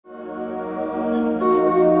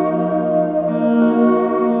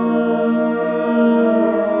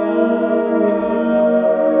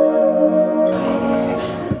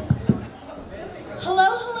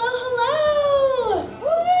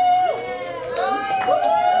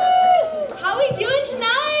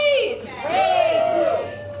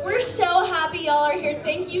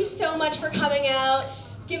so much for coming out.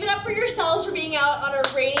 Give it up for yourselves for being out on a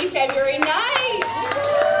rainy February night.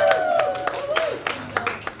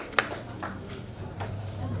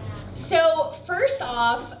 So first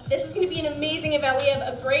off, this is going to be an amazing event. We have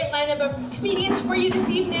a great lineup of comedians for you this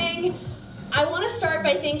evening. I want to start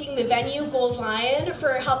by thanking the venue, Gold Lion, for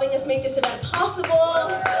helping us make this event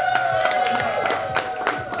possible.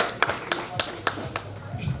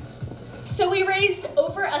 So we raised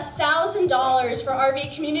over $1,000 for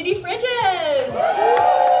RVA Community Fridges.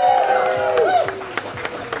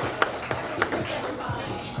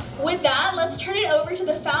 With that, let's turn it over to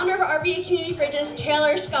the founder of RVA Community Fridges,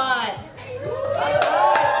 Taylor Scott.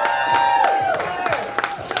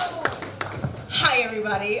 Hi,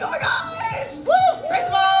 everybody. Oh my gosh. Woo! First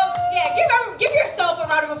of all, yeah, give yourself a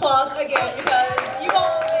round of applause again because you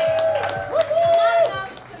all not enough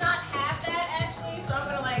to not have that actually, so I'm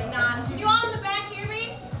gonna like not. You all in the back hear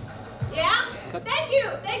me? Yeah?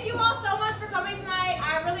 Thank you all so much for coming tonight.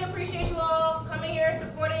 I really appreciate you all coming here,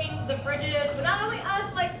 supporting the Fridges, but not only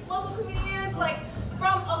us, like local comedians, like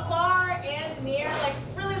from afar and near. Like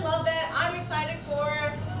really love that. I'm excited for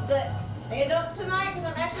the stand-up tonight because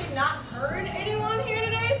I've actually not heard anyone here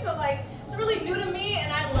today, so like it's really new to me,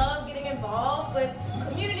 and I love getting involved with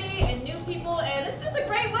community and new people, and it's just a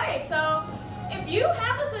great way. So if you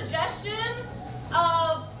have a suggestion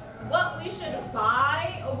of what we should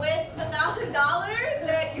buy with $1,000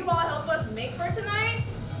 that you all help us make for tonight,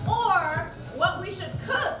 or what we should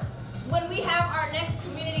cook when we have our next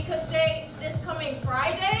community cook day this coming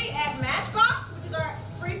Friday at Matchbox, which is our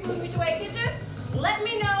free food mutual aid kitchen, let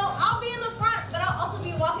me know. I'll be in the front, but I'll also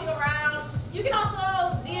be walking around. You can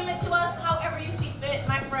also DM it to us however you see fit,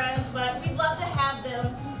 my friends, but we'd love to have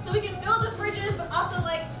them so we can fill the fridges, but also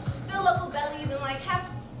like fill local bellies and like have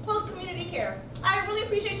close community care. I really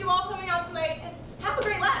appreciate you all coming out tonight, and have a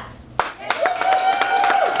great laugh.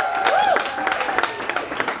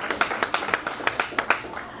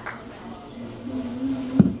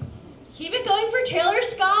 Keep it going for Taylor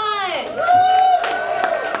Scott.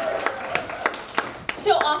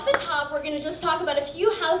 So off the top, we're going to just talk about a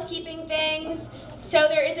few housekeeping things. So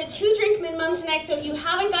there is a 2-drink minimum tonight, so if you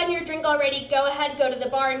haven't gotten your drink already, go ahead, go to the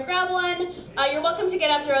bar and grab one. You're welcome to get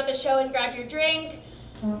up throughout the show and grab your drink.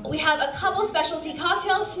 We have a couple specialty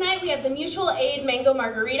cocktails tonight. We have the Mutual Aid Mango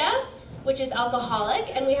Margarita, which is alcoholic,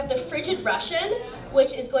 and we have the Frigid Russian,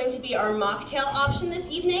 which is going to be our mocktail option this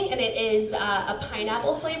evening, and it is a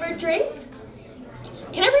pineapple flavored drink.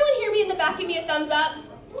 Can everyone hear me in the back? Give me a thumbs up.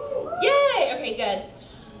 Yay! Okay, good.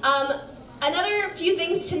 Another few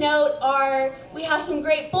things to note are we have some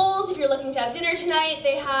great bowls if you're looking to have dinner tonight.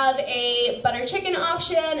 They have a butter chicken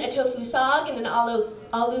option, a tofu sag, and an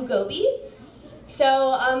aloo gobi.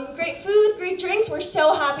 So great food, great drinks. We're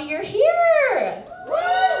so happy you're here.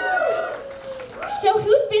 So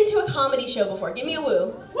who's been to a comedy show before? Give me a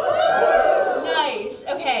woo. Nice.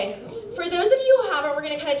 Okay. For those of you who haven't, we're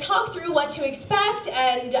going to kind of talk through what to expect,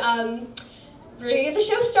 and we're going to get the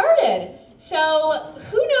show started. So,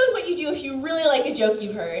 who knows what you do if you really like a joke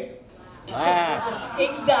you've heard?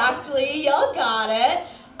 Exactly, y'all got it.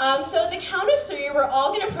 So at the count of 3, we're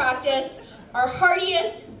all going to practice our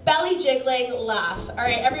heartiest belly jiggling laugh. All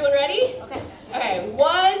right, everyone ready? Okay. Okay,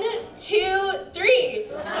 1, 2, 3.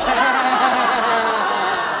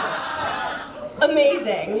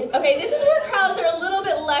 Amazing. Okay, this is where crowds are a little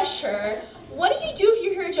bit less sure. What do you do if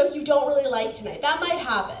you hear a joke you don't really like tonight? That might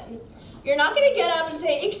happen. You're not going to get up and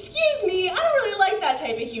say, "Excuse me, I don't really like that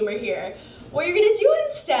type of humor here." What you're going to do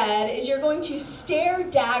instead is you're going to stare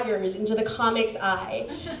daggers into the comic's eye.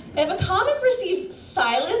 If a comic receives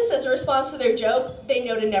silence as a response to their joke, they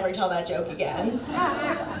know to never tell that joke again.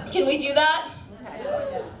 Can we do that?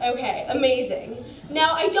 Okay, amazing.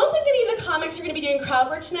 Now, I don't think any of the comics are going to be doing crowd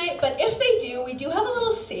work tonight, but if they do, we do have a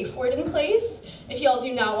little safe word in place. If y'all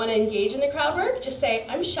do not want to engage in the crowd work, just say,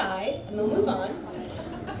 "I'm shy," and they'll move on.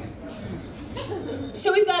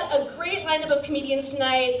 So we've got a great lineup of comedians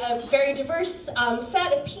tonight, a very diverse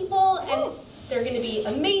set of people, and they're going to be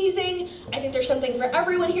amazing. I think there's something for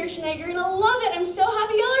everyone here tonight. You're going to love it. I'm so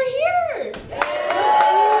happy y'all are here.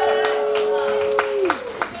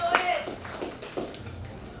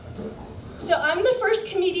 So I'm the first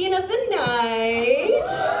comedian of the night.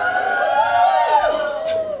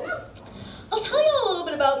 I'll tell you a little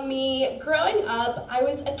bit about me. Growing up, I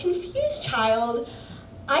was a confused child.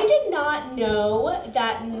 I did not know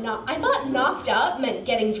that I thought knocked up meant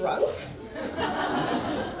getting drunk.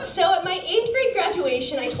 So at my 8th grade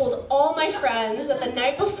graduation, I told all my friends that the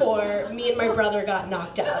night before, me and my brother got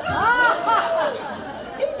knocked up.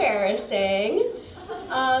 Embarrassing.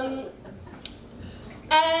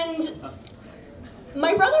 And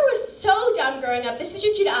My brother was so dumb growing up. This is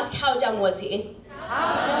your cue to ask, how dumb was he?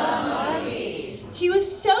 How dumb was he? He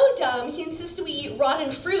was so dumb, he insisted we eat rotten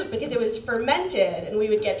fruit because it was fermented and we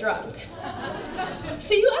would get drunk.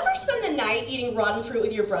 So you ever spend the night eating rotten fruit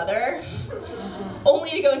with your brother, only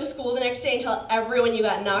to go into school the next day and tell everyone you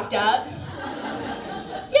got knocked up?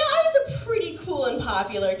 Yeah, I was a pretty cool and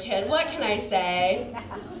popular kid, what can I say?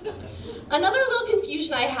 Another little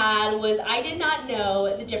confusion I had was I did not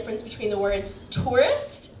know the difference between the words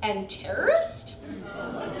tourist and terrorist.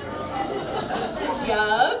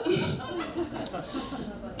 Yup.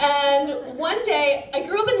 And one day, I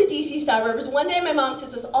grew up in the DC suburbs. One day my mom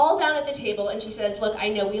sits us all down at the table and she says, look, I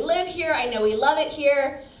know we live here, I know we love it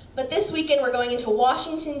here, but this weekend we're going into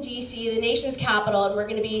Washington, DC, the nation's capital, and we're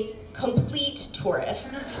gonna be complete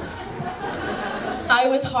tourists. I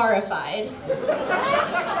was horrified.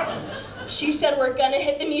 She said, we're gonna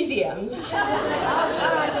hit the museums.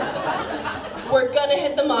 We're gonna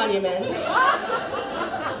hit the monuments.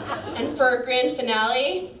 And for our grand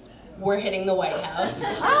finale, we're hitting the White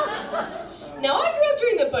House. Now, I grew up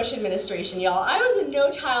during the Bush administration, y'all. I was a no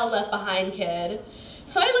child left behind kid.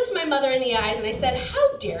 So I looked my mother in the eyes and I said,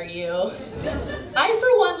 how dare you? I, for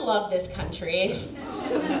one, love this country.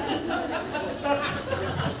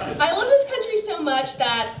 I love this country so much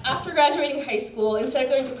that after graduating high school, instead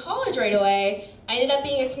of going to college right away, I ended up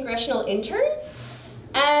being a congressional intern.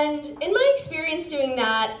 And in my experience doing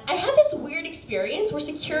that, I had this weird experience where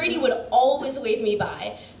security would always wave me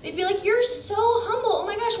by. They'd be like, you're so humble. Oh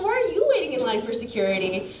my gosh, why are you waiting in line for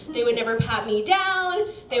security? They would never pat me down.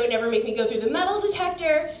 They would never make me go through the metal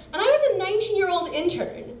detector. And I was a 19-year-old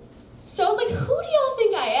intern. So I was like, who do y'all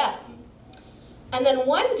think I am? And then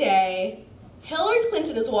one day, Hillary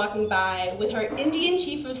Clinton is walking by with her Indian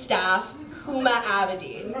chief of staff, Huma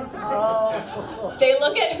Abedin. Oh. They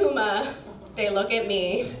look at Huma. They look at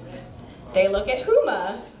me. They look at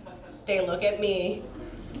Huma. They look at me.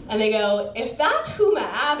 And they go, if that's Huma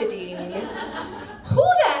Abedin, who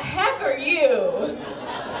the heck are you?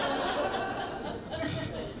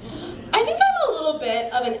 I think I'm a little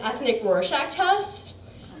bit of an ethnic Rorschach test.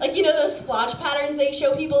 Like, you know those splotch patterns they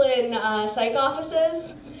show people in psych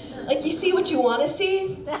offices? Like, you see what you want to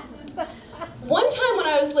see? One time when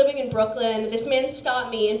I was living in Brooklyn, this man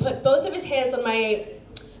stopped me and put both of his hands on my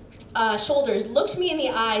shoulders, looked me in the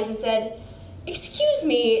eyes and said, excuse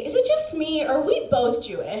me, is it just me or are we both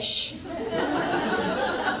Jewish?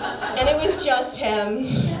 And it was just him.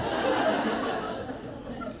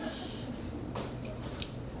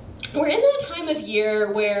 We're in that time of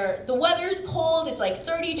year where the weather's cold, it's like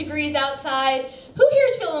 30 degrees outside. Who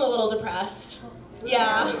here's feeling a little depressed?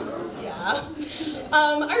 Yeah.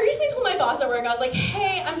 I recently told my boss at work, I was like,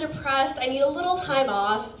 hey, I'm depressed, I need a little time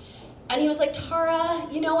off. And he was like, Tara,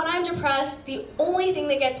 you know, when I'm depressed, the only thing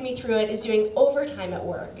that gets me through it is doing overtime at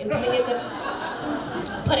work and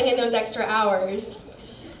putting in those extra hours.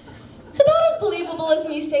 It's about as believable as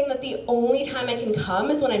me saying that the only time I can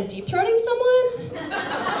come is when I'm deep-throating someone.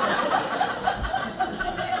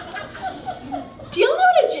 Do y'all know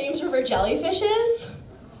what a James River jellyfish is?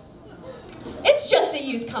 It's just a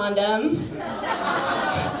used condom.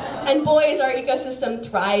 And boy, is our ecosystem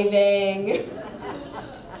thriving.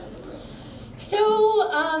 So,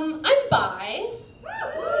 I'm bi.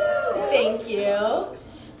 Thank you.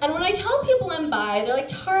 And when I tell people I'm bi, they're like,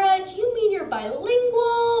 Tara, do you mean you're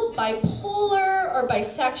bilingual, bipolar, or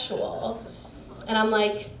bisexual? And I'm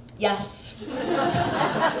like, yes.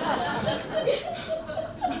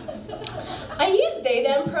 I use they,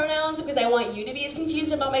 them pronouns because I want you to be as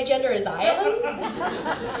confused about my gender as I am.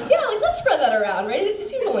 Yeah, like, let's spread that around, right? It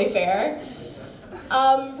seems only fair.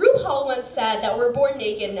 RuPaul once said that we're born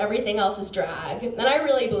naked and everything else is drag, and I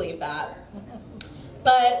really believe that.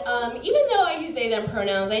 But even though I use they, them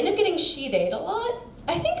pronouns, I end up getting she, they'd a lot.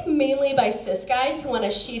 I think mainly by cis guys who want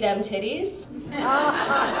to she, them titties.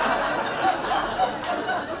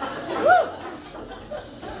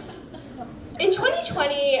 In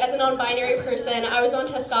 2020, as a non-binary person, I was on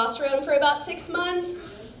testosterone for about 6 months,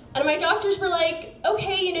 and my doctors were like,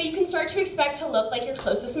 okay, you know, you can start to expect to look like your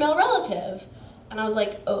closest male relative. And I was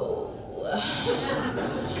like, oh,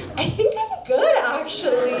 I think I'm good,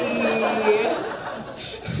 actually.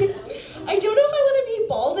 I don't know if I want to be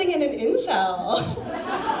balding and an incel.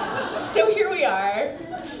 So here we are.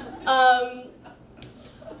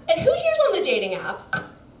 And who here's on the dating apps?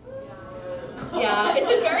 Yeah,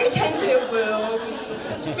 it's a very tentative woo.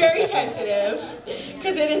 It's very tentative,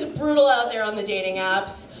 because it is brutal out there on the dating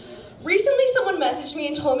apps. Recently, someone messaged me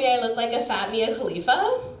and told me I look like a fat Mia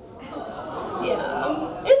Khalifa.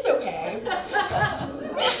 Yeah, it's okay.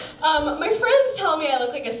 My friends tell tell me I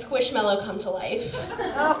look like a squishmallow come to life,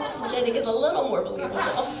 which I think is a little more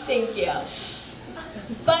believable. Thank you.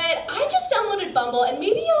 But I just downloaded Bumble, and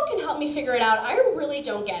maybe y'all can help me figure it out. I really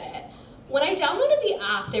don't get it. When I downloaded the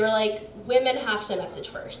app, they were like, women have to message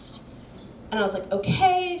first. And I was like,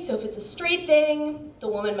 okay, so if it's a straight thing, the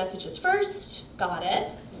woman messages first, got it.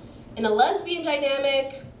 In a lesbian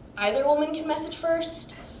dynamic, either woman can message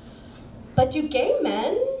first. But do gay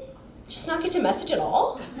men just not get to message at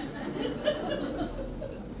all?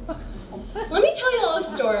 Let me tell you all a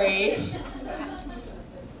story.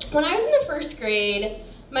 When I was in the first grade,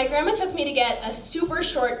 my grandma took me to get a super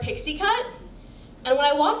short pixie cut. And when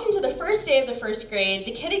I walked into the first day of the first grade,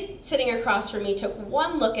 the kid sitting across from me took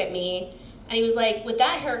one look at me, and he was like, with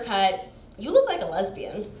that haircut, you look like a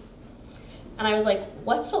lesbian. And I was like,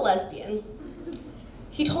 what's a lesbian?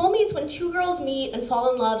 He told me it's when two girls meet and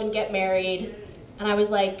fall in love and get married. And I was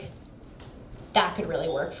like, that could really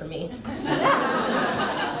work for me.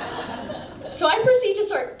 So I proceed to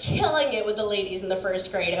start killing it with the ladies in the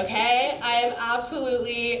first grade, okay? I am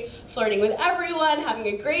absolutely flirting with everyone, having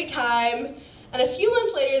a great time. And a few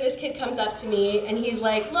months later, this kid comes up to me and he's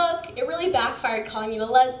like, look, it really backfired calling you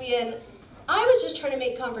a lesbian. I was just trying to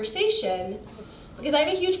make conversation because I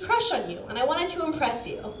have a huge crush on you and I wanted to impress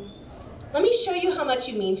you. Let me show you how much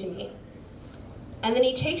you mean to me. And then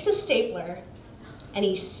he takes a stapler and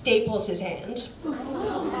he staples his hand.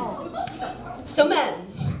 So men,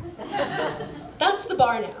 that's the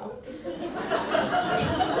bar now.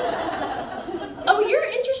 Oh, you're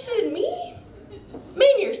interested in me?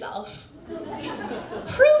 Maim yourself.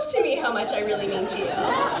 Prove to me how much I really mean to you.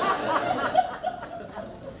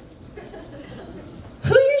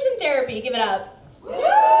 Who here's in therapy? Give it up.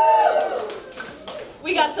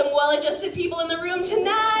 We got some well-adjusted people in the room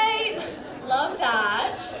tonight. Love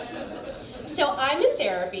that. So I'm in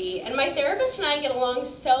therapy, and my therapist and I get along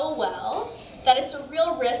so well that it's a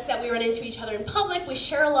real risk that we run into each other in public. We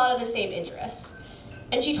share a lot of the same interests.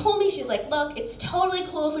 And she told me, she's like, look, it's totally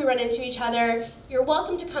cool if we run into each other. You're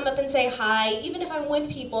welcome to come up and say hi, even if I'm with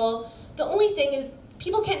people. The only thing is,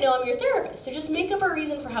 people can't know I'm your therapist, so just make up a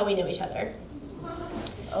reason for how we know each other.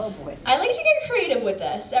 Oh boy. I like to get creative with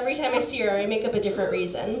this. Every time I see her, I make up a different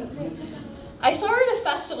reason. I saw her at a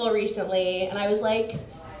festival recently, and I was like,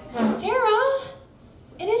 Sarah,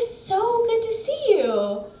 it is so good to see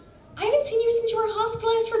you. I haven't seen you since you were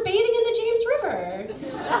hospitalized for bathing in the James River.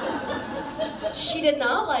 She did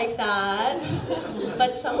not like that,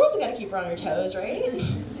 but someone's got to keep her on her toes, right?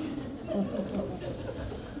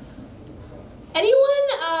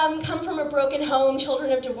 Anyone come from a broken home,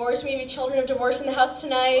 children of divorce? Maybe children of divorce in the house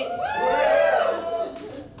tonight?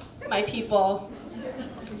 My people.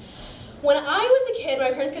 When I was a kid,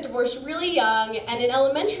 my parents got divorced really young, and in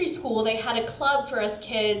elementary school, they had a club for us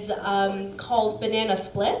kids called Banana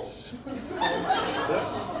Splits.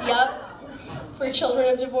 Yup, for children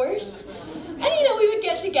of divorce. And you know, we would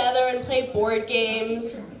get together and play board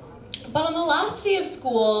games. But on the last day of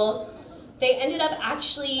school, they ended up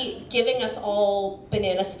actually giving us all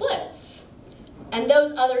banana splits. And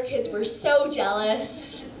those other kids were so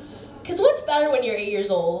jealous. Because what's better when you're 8 years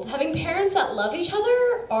old? Having parents that love each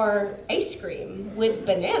other or ice cream with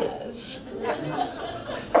bananas?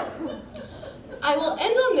 I will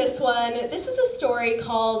end on this one. This is a story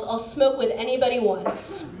called I'll Smoke With Anybody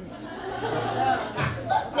Once.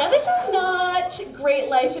 Now this is not great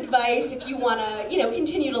life advice if you want to,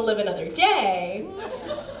 continue to live another day.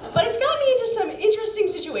 But it's got me into some interesting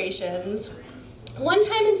situations. One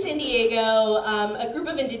time in San Diego, a group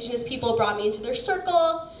of indigenous people brought me into their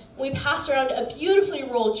circle. We passed around a beautifully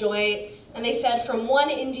rolled joint, and they said, from one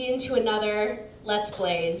Indian to another, let's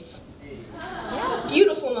blaze.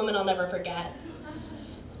 Beautiful moment I'll never forget.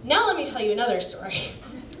 Now let me tell you another story.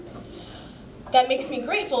 That makes me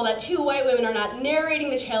grateful that two white women are not narrating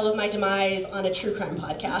the tale of my demise on a true crime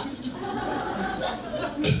podcast.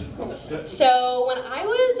 So when I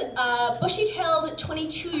was a bushy-tailed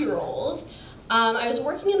 22-year-old, I was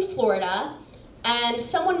working in Florida, and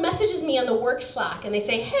someone messages me on the work Slack, and they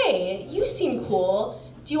say, hey, you seem cool.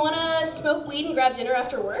 Do you want to smoke weed and grab dinner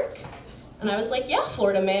after work? And I was like, yeah,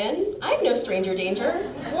 Florida man. I'm no stranger danger.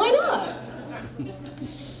 Why not?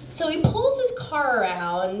 So he pulls his car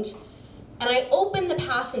around, and I open the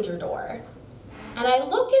passenger door. And I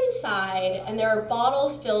look inside, and there are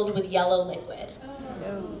bottles filled with yellow liquid.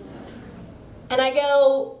 And I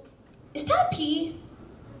go, is that pee?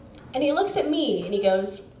 And he looks at me, and he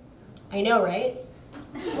goes, I know, right?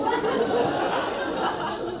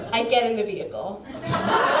 I get in the vehicle.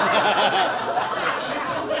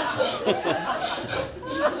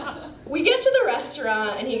 We get to the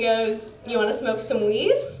restaurant, and he goes, you want to smoke some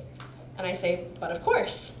weed? And I say, but of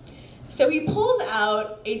course. So he pulls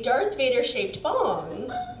out a Darth Vader-shaped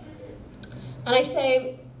bong, and I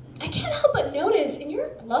say, I can't help but notice in your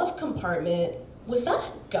glove compartment, was that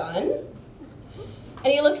a gun? And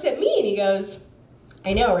he looks at me and he goes,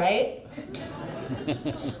 I know, right?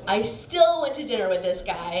 I still went to dinner with this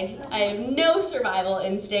guy. I have no survival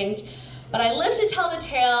instinct, but I live to tell the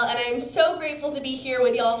tale, and I am so grateful to be here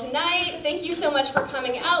with y'all tonight. Thank you so much for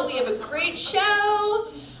coming out. We have a great show.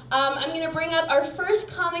 I'm going to bring up our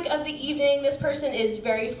first comic of the evening. This person is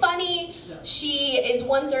very funny. She is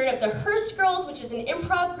 1/3 of the Hearst Girls, which is an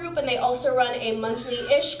improv group, and they also run a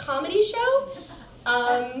monthly-ish comedy show.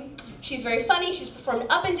 She's very funny. She's performed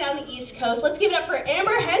up and down the East Coast. Let's give it up for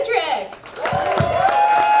Hendrix.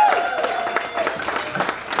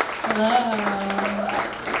 Hello.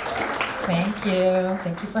 Thank you.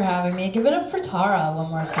 Thank you for having me. Give it up for Tara one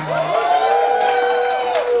more time.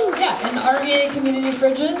 Yeah, and RVA Community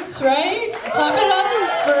Fridges, right? Clap it up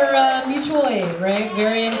for mutual aid, right?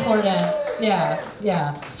 Very important. Yeah.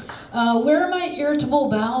 Where are my irritable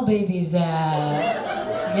bowel babies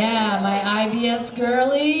at? Yeah, my IBS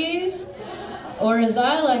girlies, or as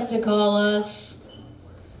I like to call us,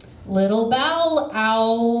 little bowel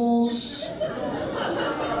owls.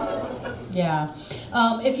 Yeah.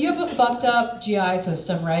 If you have a fucked up GI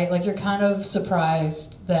system, right? Like you're kind of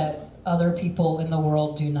surprised that other people in the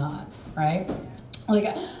world do not, right? Like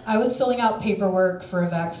I was filling out paperwork for a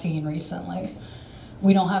vaccine recently.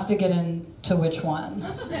 We don't have to get into which one.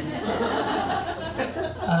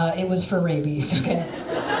 It was for rabies, okay?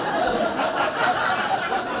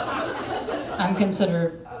 I'm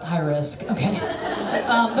considered high risk, okay?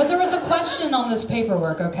 But there was a question on this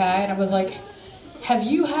paperwork, okay? And it was like, have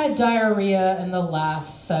you had diarrhea in the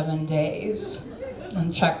last 7 days?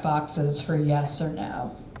 And check boxes for yes or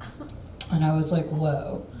no. And I was like,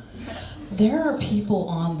 whoa. There are people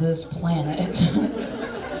on this planet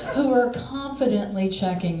who are confidently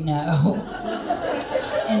checking no.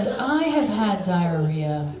 And I have had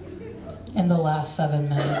diarrhea in the last 7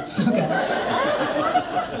 minutes. Okay.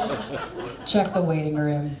 Check the waiting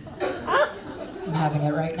room. I'm having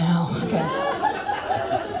it right now. Okay.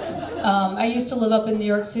 I used to live up in New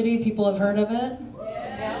York City. People have heard of it?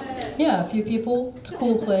 Yeah, a few people. It's a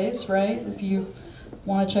cool place, right? If you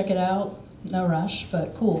want to check it out, no rush,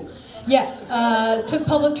 but cool. Yeah, took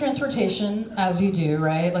public transportation, as you do,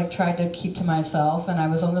 right? Like, tried to keep to myself, and I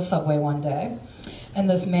was on the subway one day, and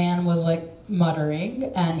this man was, like,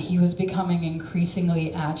 muttering, and he was becoming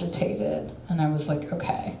increasingly agitated, and I was like,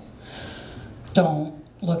 okay, don't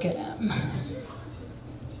look at him.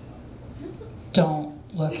 Don't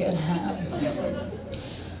look at him.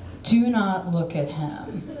 Do not look at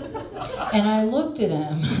him. And I looked at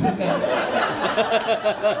him, okay?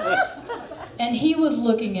 And he was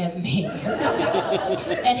looking at me.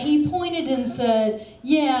 And he pointed and said,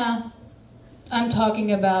 yeah, I'm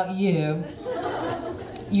talking about you.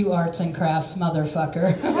 You arts and crafts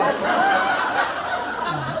motherfucker.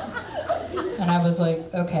 And I was like,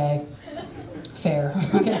 okay, fair.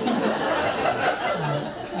 Okay.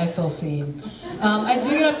 I feel seen. I do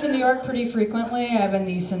get up to New York pretty frequently. I have a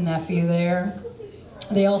niece and nephew there.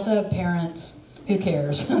 They also have parents. Who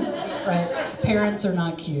cares, right? Parents are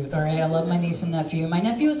not cute, all right? I love my niece and nephew. My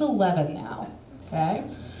nephew is 11 now, okay?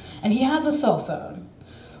 And he has a cell phone,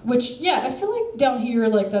 which, yeah, I feel like down here,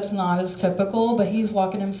 like, that's not as typical, but he's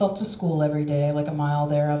walking himself to school every day, like a mile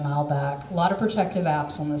there, a mile back. A lot of protective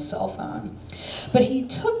apps on this cell phone. But he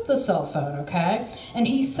took the cell phone, okay? And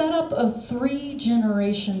he set up a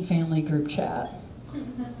 3-generation family group chat.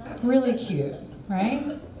 Really cute,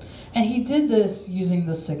 right? And he did this using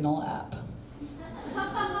the Signal app.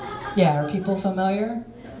 Yeah, are people familiar?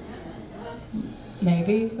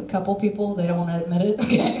 Maybe, a couple people, they don't want to admit it,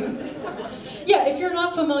 okay. Yeah, if you're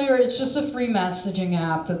not familiar, it's just a free messaging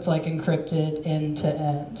app that's like encrypted end to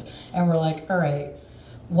end. And we're like, all right,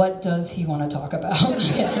 what does he want to talk about?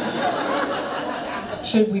 Okay.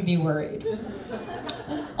 Should we be worried?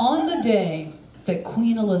 On the day that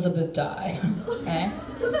Queen Elizabeth died, okay,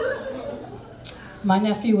 my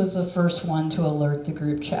nephew was the first one to alert the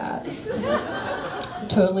group chat.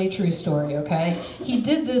 Totally true story, okay? He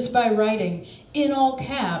did this by writing, in all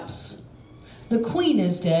caps, the Queen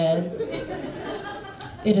is dead.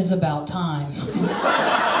 It is about time.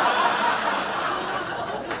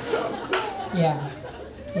 Yeah.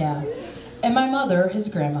 And my mother, his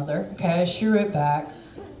grandmother, okay, she wrote back,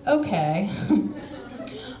 okay,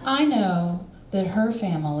 I know that her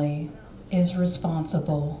family is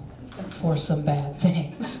responsible for some bad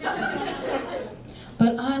things.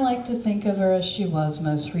 But I like to think of her as she was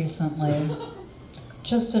most recently.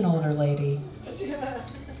 Just an older lady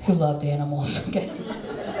who loved animals. Okay.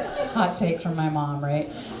 Hot take from my mom,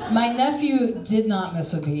 right? My nephew did not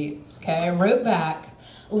miss a beat, okay? I wrote back,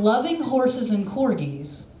 loving horses and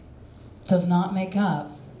corgis does not make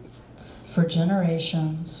up for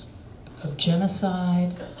generations of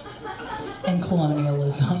genocide and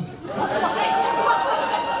colonialism.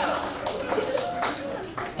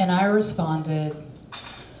 And I responded,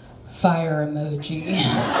 fire emoji.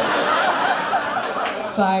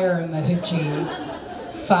 Fire emoji.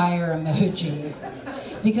 Fire emoji.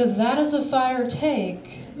 Because that is a fire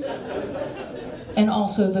take. And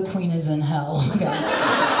also the queen is in hell. Okay.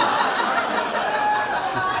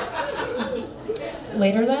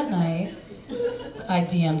 Later that night, I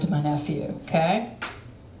DM'd my nephew, okay?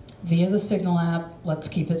 Via the Signal app, let's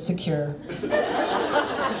keep it secure.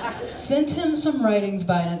 Sent him some writings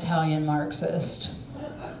by an Italian Marxist.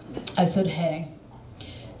 I said, hey,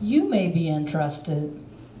 you may be interested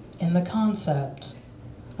in the concept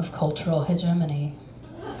of cultural hegemony.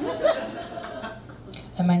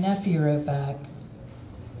 And my nephew wrote back,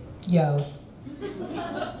 yo,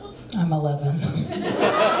 I'm 11.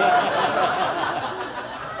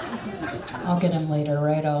 I'll get him later,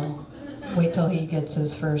 right? I'll wait till he gets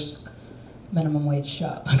his first minimum wage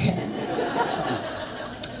job, okay?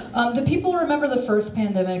 Do people remember the first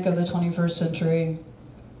pandemic of the 21st century?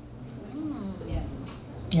 Yes.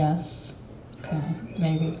 Yes? Okay,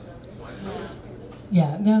 maybe.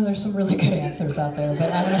 Yeah, no, there's some really good answers out there,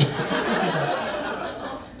 but I don't know.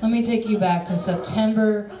 Let me take you back to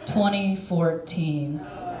September 2014,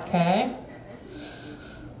 okay?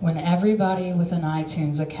 When everybody with an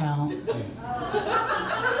iTunes account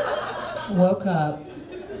woke up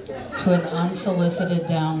to an unsolicited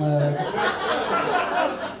download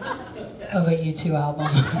of a U2 album.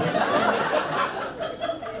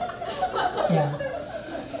 Yeah.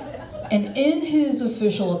 And in his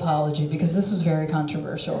official apology, because this was very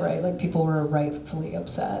controversial, right? Like, people were rightfully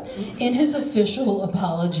upset. In his official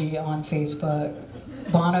apology on Facebook,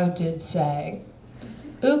 Bono did say,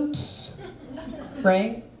 oops,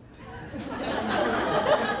 right?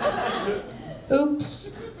 Oops.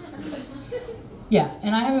 Yeah,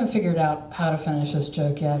 and I haven't figured out how to finish this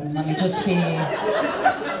joke yet, and let me just be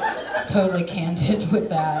totally candid with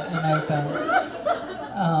that and open.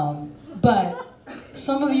 But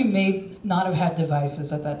some of you may not have had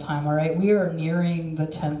devices at that time, all right? We are nearing the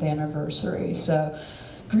 10th anniversary, so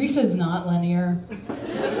grief is not linear.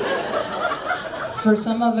 For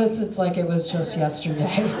some of us, it's like it was just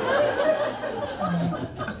yesterday.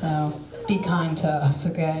 So be kind to us,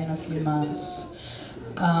 okay, in a few months.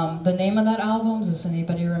 The name of that album, does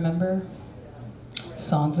anybody remember?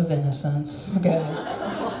 Songs of Innocence. Okay.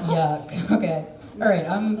 Yuck. Okay. All right,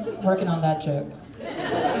 I'm working on that joke.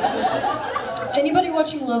 Anybody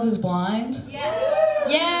watching Love is Blind? Yes.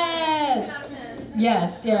 Yes.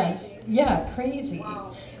 Yes, yes. Yeah, crazy.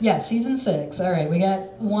 Wow. Yeah, season 6. All right, we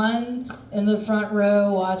got one in the front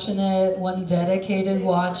row watching it, one dedicated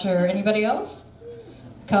watcher. Anybody else?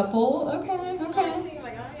 Couple? Okay,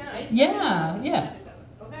 okay. Yeah, yeah.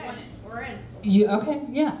 Okay, we're in. You okay?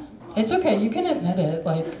 Yeah. It's okay. You can admit it.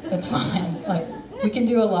 Like, it's fine. Like, we can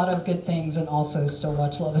do a lot of good things and also still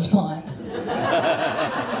watch Love is Blind.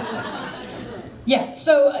 Yeah,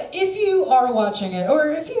 so if you are watching it, or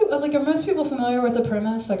if you, like, are most people familiar with the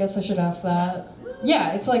premise? I guess I should ask that.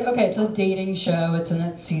 Yeah, it's like, okay, it's a dating show. It's in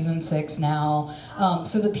its season 6 now.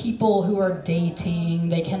 So the people who are dating,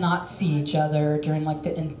 they cannot see each other during like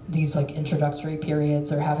these like introductory periods.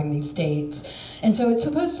 They're having these dates. And so it's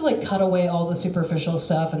supposed to like cut away all the superficial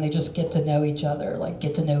stuff and they just get to know each other, like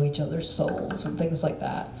get to know each other's souls and things like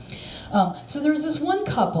that. So there's this one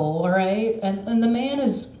couple, all right? And the man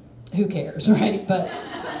is, who cares, right? But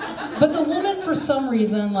the woman, for some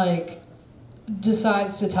reason, like,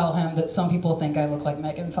 decides to tell him that some people think I look like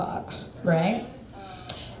Megan Fox, right?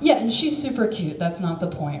 Yeah, and she's super cute, that's not the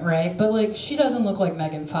point, right? But like, she doesn't look like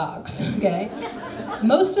Megan Fox, okay?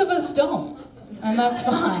 Most of us don't, and that's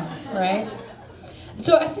fine, right?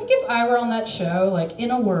 So I think if I were on that show, like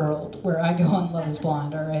in a world where I go on Love is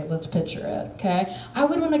Blind, all right, let's picture it, okay? I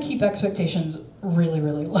would want to keep expectations really,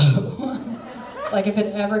 really low. Like if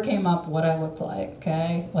it ever came up what I looked like,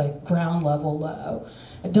 okay? Like ground level low.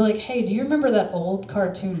 I'd be like, hey, do you remember that old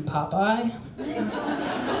cartoon Popeye?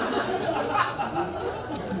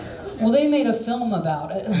 Well, they made a film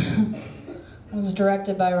about it. It was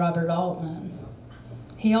directed by Robert Altman.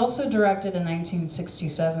 He also directed a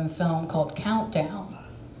 1967 film called Countdown,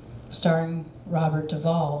 starring Robert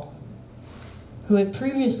Duvall, who had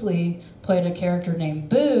previously played a character named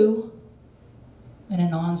Boo in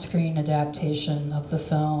an on-screen adaptation of the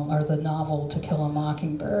film, or the novel To Kill a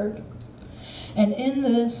Mockingbird. And in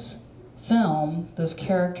this film, this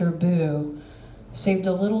character Boo saved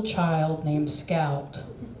a little child named Scout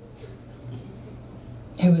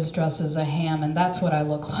who was dressed as a ham, and that's what I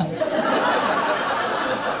look like.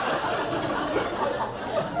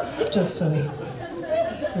 Just so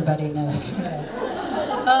everybody knows. Okay.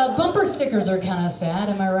 Bumper stickers are kind of sad,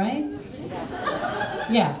 am I right?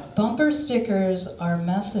 Yeah, bumper stickers are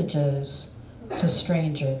messages to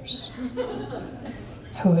strangers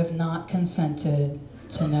who have not consented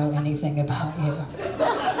to know anything about you.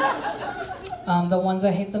 The ones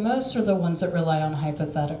I hate the most are the ones that rely on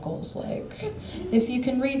hypotheticals, like, if you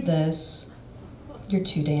can read this, you're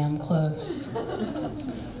too damn close.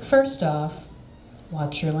 First off,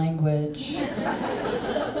 watch your language.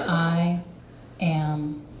 I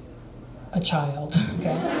am a child,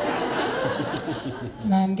 okay?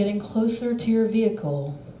 And I'm getting closer to your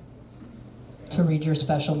vehicle to read your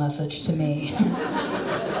special message to me.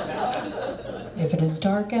 If it is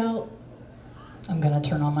dark out, I'm gonna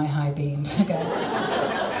turn on my high beams, okay?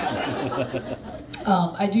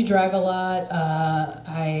 I do drive a lot.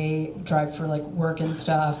 I drive for like work and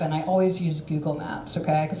stuff, and I always use Google Maps,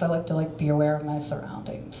 okay? Because I like to be aware of my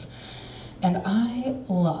surroundings. And I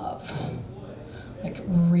love,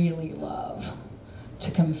 really love,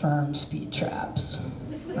 to confirm speed traps,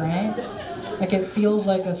 right? Like it feels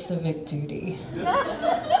like a civic duty.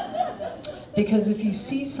 Because if you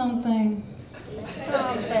see something,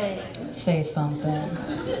 say something.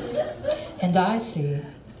 And I see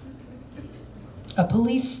a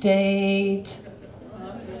police state.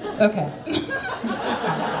 Okay.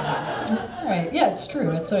 All right, yeah, it's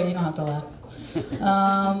true. It's you don't have to laugh.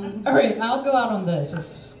 All right, I'll go out on this.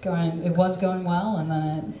 It was going well, and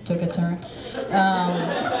then it took a turn.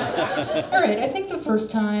 All right, I think the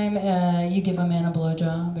first time you give a man a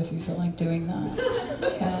blowjob, if you feel like doing that,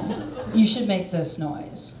 you should make this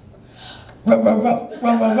noise. Ruff, ruff, ruff,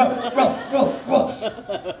 ruff, ruff, ruff, ruff, ruff.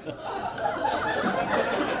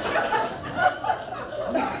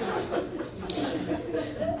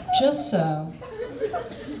 Just so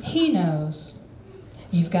he knows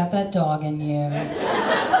you've got that dog in you.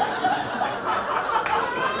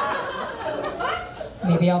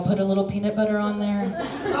 Maybe I'll put a little peanut butter on there.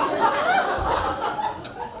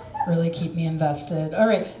 Really keep me invested. All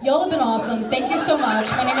right, y'all have been awesome. Thank you so much.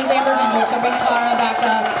 My name is Hendrix. I'll bring Kaur back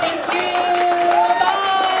up. Thank you.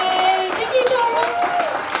 Bye. Thank you, darling.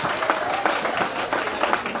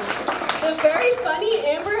 The very funny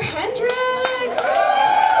Hendrix.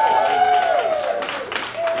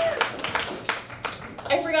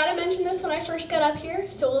 I forgot to mention this when I first got up here,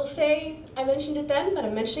 so we'll say I mentioned it then, but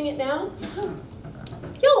I'm mentioning it now.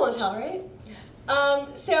 Y'all won't tell, right?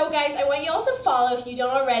 So guys, I want you all to follow, if you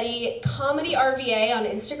don't already, Comedy RVA on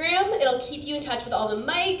Instagram. It'll keep you in touch with all the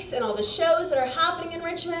mics and all the shows that are happening in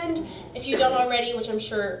Richmond. If you don't already, which I'm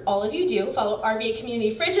sure all of you do, follow RVA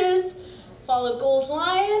Community Fridges, follow Gold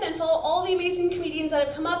Lion, and follow all the amazing comedians that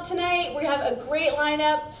have come up tonight. We have a great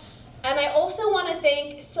lineup. And I also want to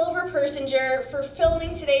thank Silver Persinger for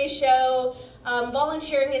filming today's show,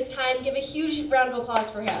 volunteering his time. Give a huge round of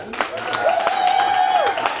applause for him.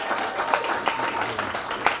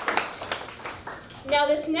 Now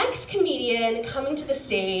this next comedian coming to the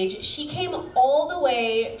stage, she came all the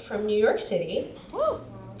way from New York City.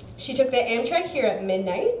 She took the Amtrak here at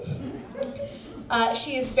midnight.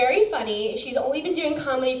 She is very funny. She's only been doing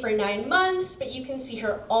comedy for 9 months, but you can see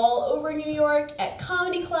her all over New York, at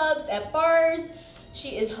comedy clubs, at bars.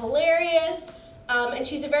 She is hilarious, and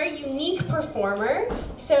she's a very unique performer.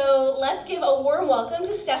 So let's give a warm welcome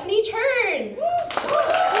to Stephanie Cherng.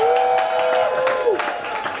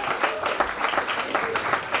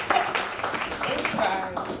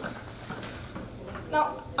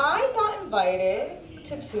 Now, I got invited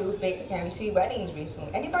to 2 big fancy weddings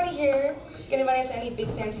recently. Anybody here get invited to any big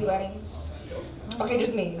fancy weddings? Okay,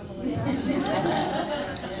 just me.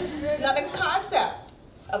 Now, the concept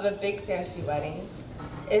of a big fancy wedding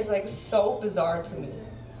is so bizarre to me.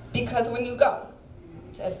 Because when you go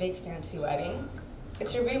to a big fancy wedding,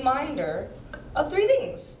 it's a reminder of 3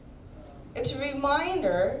 things. It's a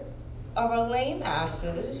reminder of our lame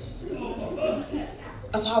asses,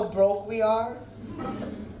 of how broke we are,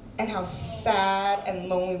 and how sad and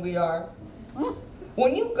lonely we are.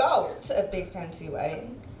 When you go to a big fancy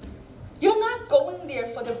wedding, you're not going there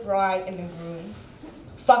for the bride and the groom.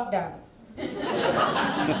 Fuck them.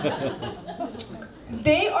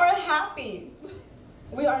 They are happy.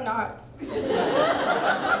 We are not.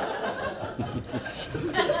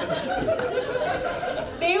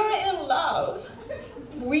 They are in love.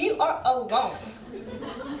 We are alone.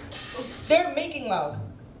 They're making love.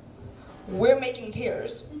 We're making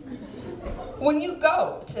tears. When you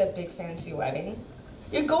go to a big fancy wedding,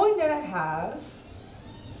 you're going there to have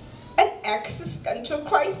an existential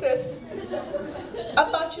crisis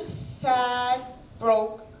about your sad,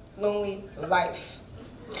 broke, lonely life.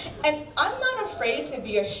 And I'm not afraid to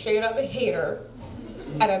be a straight up hater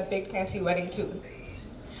at a big fancy wedding too.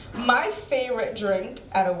 My favorite drink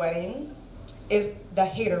at a wedding is the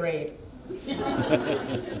haterade.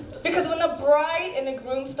 Because when the bride and the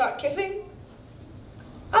groom start kissing,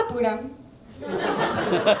 I boo them.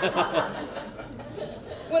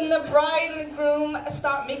 When the bride and the groom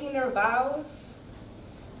start making their vows,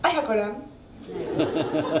 I heckle them.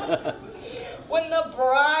 When the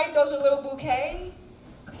bride does a little bouquet,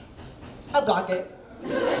 I block it.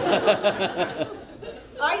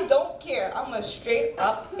 I don't care. I'm a straight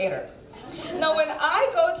up hater. Now, when I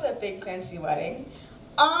go to a big fancy wedding,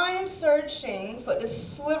 I'm searching for the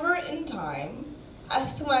sliver in time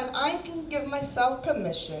as to when I can give myself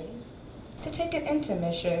permission to take an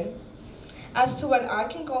intermission, as to when I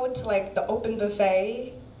can go to like the open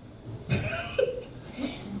buffet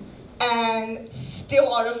and steal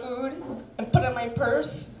all the food and put it in my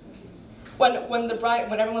purse when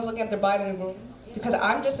everyone's looking at the bride and the groom. Because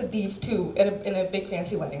I'm just a thief too in a big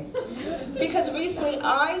fancy wedding. Because recently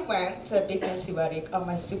I went to a big fancy wedding of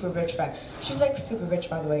my super rich friend. She's like super rich,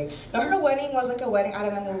 by the way. Now her wedding was like a wedding out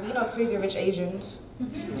of a movie, you know, Crazy Rich Asians.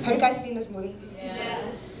 Have you guys seen this movie?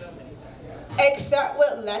 Yes. Except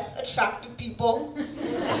with less attractive people.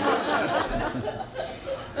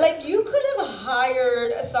 Like you could have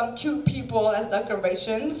hired some cute people as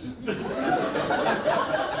decorations.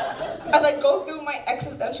 As I go through my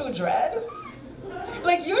existential dread.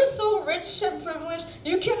 Like, you're so rich and privileged,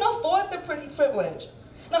 you can afford the pretty privilege.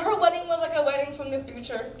 Now, her wedding was like a wedding from the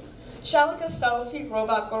future. She had like a selfie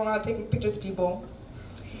robot going around taking pictures of people.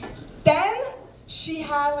 Then, she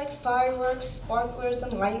had like fireworks, sparklers,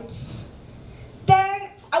 and lights. Then,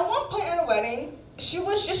 at one point in her wedding, she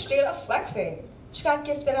was just straight up flexing. She got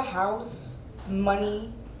gifted a house,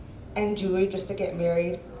 money, and jewelry just to get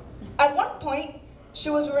married. At one point, she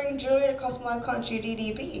was wearing jewelry that cost more than country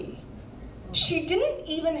GDP. She didn't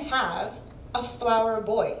even have a flower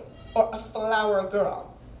boy or a flower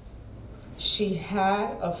girl. She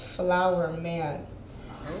had a flower man.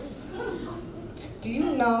 Do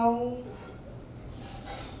you know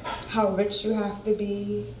how rich you have to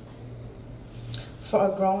be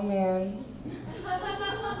for a grown man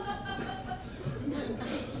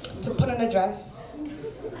to put on a dress?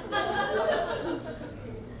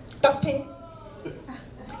 That's pink.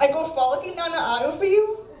 I go frolicking down the aisle for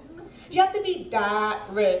you? You have to be that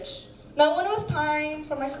rich. Now, when it was time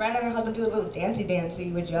for my friend and her husband to do a little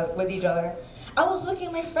dancey with each other, I was looking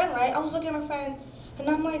at my friend, right? I was looking at my friend, and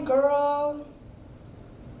I'm like, girl,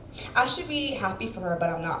 I should be happy for her, but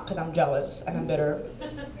I'm not, because I'm jealous and I'm bitter.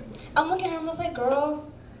 I'm looking at her and I was like,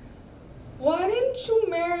 girl, why didn't you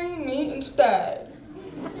marry me instead?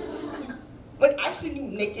 Like, I've seen you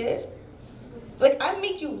naked. Like, I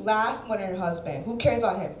make you laugh more than your husband. Who cares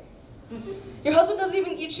about him? Your husband doesn't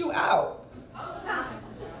even eat you out.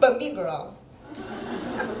 But me, girl,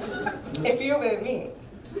 if you're with me,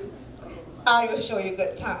 I will show you a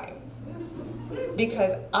good time.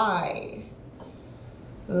 Because I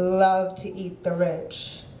love to eat the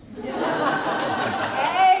rich.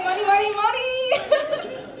 Hey, money, money, money!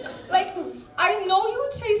 Like, I know you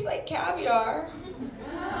taste like caviar.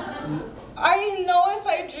 I know if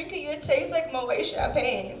I drink it, you taste like Moet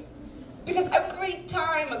champagne. Because every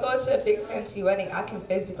time I go to a big fancy wedding, I can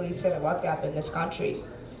physically sit and walk up in this country.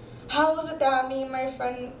 How is it that me and my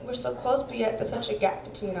friend were so close, but yet there's such a gap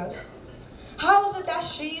between us? How is it that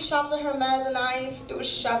she shops at Hermes and I still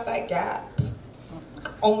shop at Gap?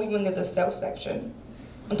 Only when there's a sale section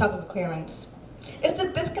on top of a clearance. It's the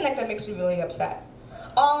disconnect that makes me really upset.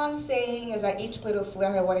 All I'm saying is that each plate of food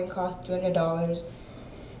at her wedding cost $200.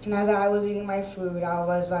 And as I was eating my food, I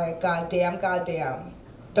was like, goddamn, goddamn.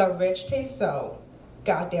 The rich taste so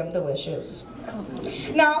goddamn delicious.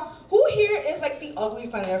 Now, who here is like the ugly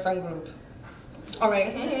friend in their friend group? All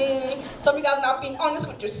right, some of you guys not being honest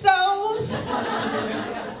with yourselves.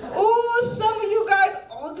 Ooh, some of you guys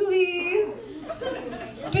ugly.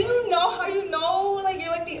 Do you know how you know like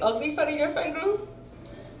you're like the ugly friend in your friend group?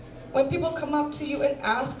 When people come up to you and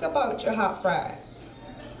ask about your hot friend.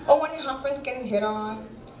 Or when your hot friend's getting hit on.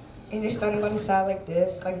 And you're standing by the side like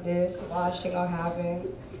this, watching all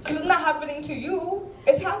happen. Because it's not happening to you,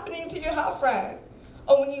 it's happening to your hot friend.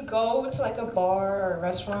 Or when you go to like a bar or a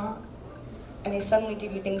restaurant, and they suddenly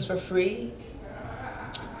give you things for free,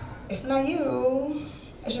 it's not you,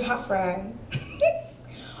 it's your hot friend.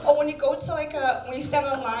 Or when you go to like when you stand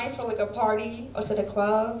in line for like a party or to the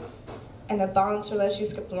club, and the bouncer lets you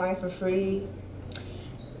skip the line for free,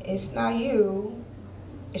 it's not you,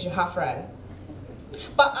 it's your hot friend.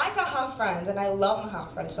 But I got half friends, and I love my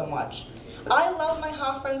half friends so much. I love my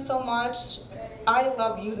half friends so much, I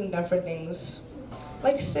love using them for things.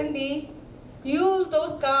 Like Cindy, use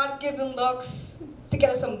those God-given looks to get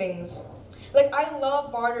us some things. Like, I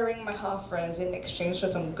love bartering my half friends in exchange for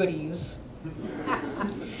some goodies.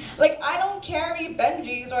 Like, I don't carry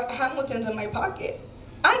Benjis or Hamiltons in my pocket.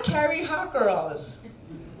 I carry hot girls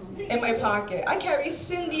in my pocket. I carry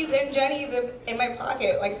Cindy's and Jenny's in my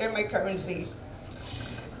pocket like they're my currency.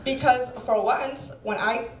 Because for once,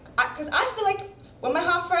 because I feel like when my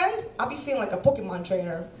half friends, I'll be feeling like a Pokemon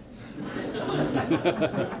trainer.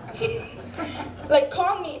 Like,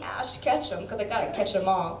 call me Ash Ketchum, because I gotta catch them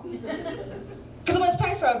all. Because when it's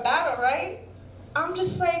time for a battle, right? I'm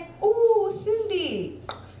just like, ooh, Cindy,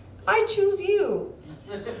 I choose you.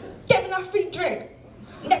 Get me that free drink.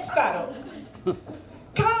 Next battle.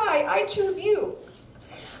 Kai, I choose you.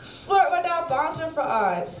 Flirt with that bouncer for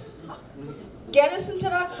us. Get us into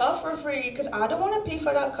that club for free, because I don't want to pay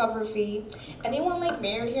for that cover fee. Anyone like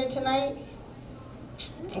married here tonight?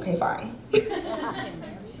 Okay, fine.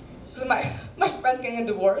 Because my friend's getting a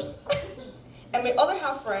divorce. And my other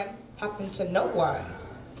half friend happened to know one.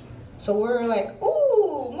 So we're like,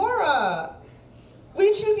 ooh, Mora,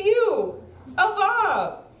 we choose you.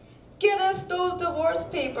 Avav, get us those divorce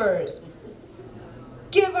papers.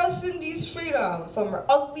 Give us Cindy's freedom from her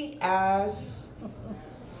ugly ass.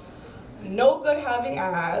 No good having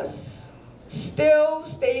ass. Still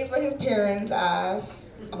stays by his parents'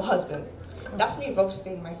 ass of a husband. That's me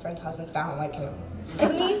roasting my friend's husband because I don't like him.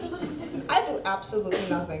 Because me, I do absolutely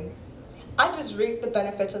nothing. I just reap the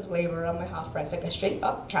benefits of labor on my half friends like a straight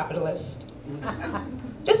up capitalist.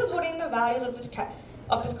 Just supporting the values of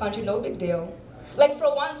this country, no big deal. Like,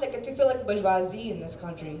 for once, I get to feel like bourgeoisie in this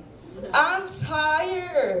country. I'm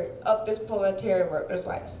tired of this proletariat worker's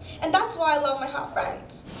life. And that's why I love my hot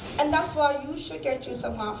friends. And that's why you should get you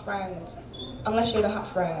some hot friends. Unless you're the hot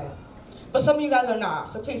friend. But some of you guys are not,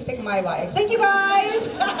 so please take my advice. Thank you, guys!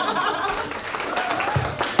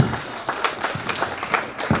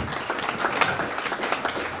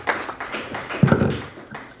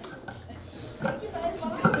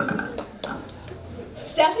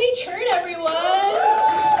 Stephanie Cherng, everyone!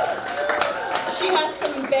 She has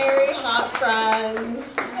some very hot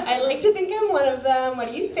friends. I like to think I'm one of them. What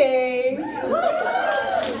do you think?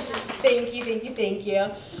 Thank you, thank you, thank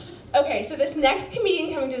you. Okay, so this next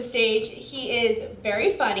comedian coming to the stage, he is very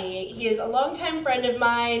funny. He is a longtime friend of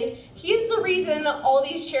mine. He is the reason all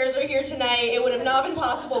these chairs are here tonight. It would have not been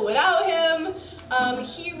possible without him.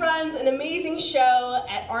 He runs an amazing show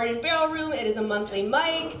at Art and Barrel Room. It is a monthly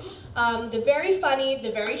mic. The very funny,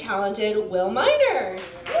 the very talented Will Miner.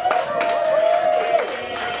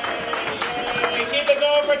 Keep it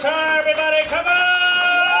going for time, everybody, come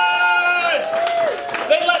on!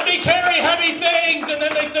 They let me carry heavy things, and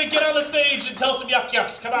then they say get on the stage and tell some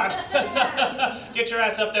yucks, come on. Get your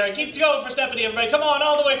ass up there and keep going for Stephanie, everybody, come on,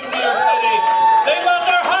 all the way from New York City. They love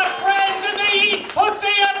their hot friends and they eat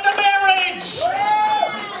pussy at the marriage!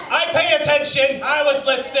 I pay attention, I was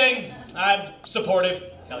listening, I'm supportive.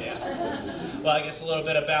 Hell yeah. Well, I guess a little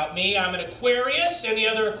bit about me. I'm an Aquarius. Any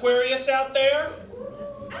other Aquarius out there?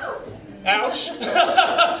 Ouch.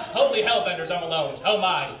 Holy hellbenders, I'm alone. Oh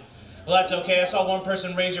my. Well, that's okay. I saw one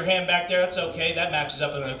person raise your hand back there. That's okay. That matches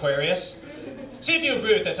up with an Aquarius. See if you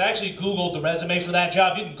agree with this. I actually Googled the resume for that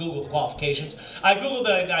job. You can Google the qualifications. I Googled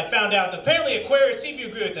it and I found out that apparently Aquarius, see if you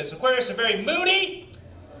agree with this. Aquarius are very moody,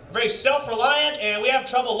 very self-reliant, and we have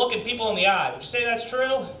trouble looking people in the eye. Would you say that's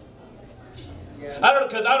true? I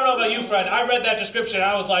don't know about you, friend. I read that description and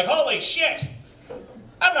I was like, holy shit.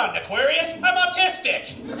 I'm not an Aquarius, I'm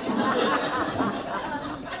autistic.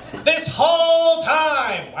 This whole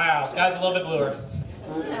time. Wow, sky's a little bit bluer.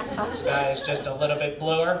 Sky is just a little bit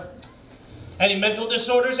bluer. Any mental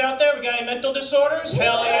disorders out there? We got any mental disorders?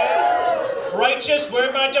 Hell yeah. Righteous, where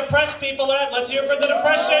are my depressed people at? Let's hear for the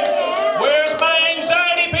depression. Where's my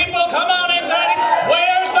anxiety, people? Come on, anxiety.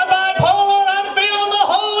 Where's the bipolar? I'm feeling the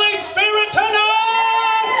Holy Spirit tonight.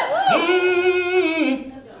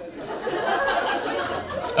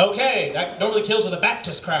 Okay, that normally kills with a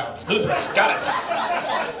Baptist crowd. Lutherans, got it.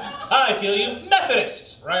 I feel you.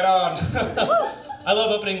 Methodists, right on. I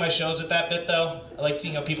love opening my shows with that bit, though. I like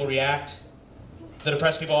seeing how people react. The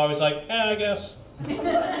depressed people are always like, I guess.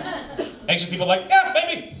 Anxious people are like, yeah,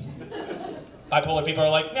 maybe. Bipolar people are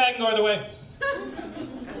like, yeah, I can go either way.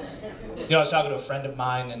 You know, I was talking to a friend of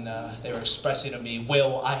mine, and they were expressing to me,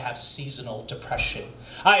 Will, I have seasonal depression.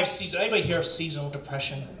 Anybody hear of seasonal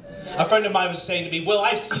depression? A friend of mine was saying to me, Will, I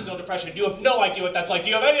have seasonal depression. You have no idea what that's like. Do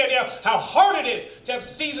you have any idea how hard it is to have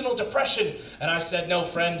seasonal depression? And I said, no,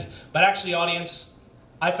 friend, but actually, audience,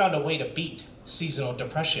 I found a way to beat seasonal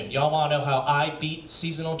depression. Y'all wanna know how I beat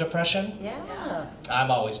seasonal depression? Yeah. I'm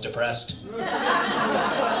always depressed.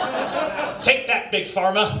 Take that, Big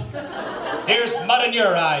Pharma. Here's mud in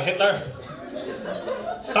your eye, Hitler.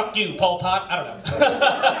 Fuck you, Pol Pot. I don't know.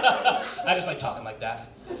 I just like talking like that.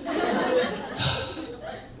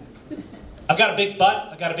 I've got a big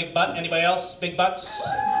butt. I got a big butt. Anybody else? Big butts?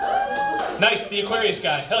 Nice, the Aquarius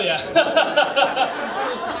guy. Hell yeah.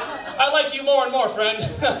 I like you more and more, friend.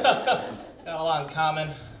 Got a lot in common.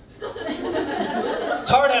 It's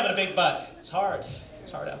hard having a big butt. It's hard. It's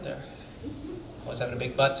hard out there. Always having a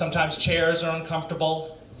big butt. Sometimes chairs are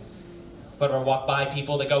uncomfortable. Whenever I walk by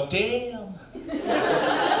people, they go, damn.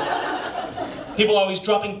 People always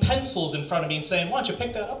dropping pencils in front of me and saying, why don't you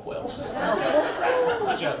pick that up, Will?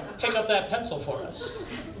 Why don't you pick up that pencil for us?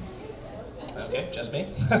 Okay, just me.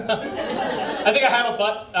 I think I have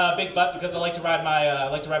a big butt because I like to ride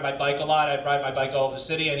my bike a lot. I ride my bike all over the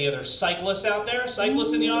city. Any other cyclists out there?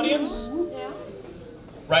 Cyclists in the audience? Yeah.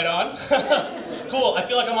 Right on. Cool. I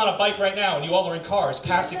feel like I'm on a bike right now, and you all are in cars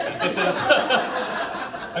passing me. This is.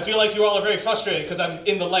 I feel like you all are very frustrated because I'm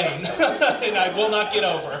in the lane, and I will not get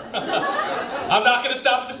over. I'm not going to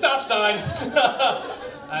stop at the stop sign.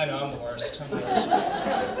 I know, I'm the worst. I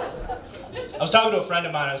was talking to a friend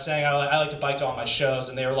of mine, I was saying I like to bike to all my shows,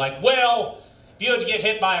 and they were like, Will, if you had to get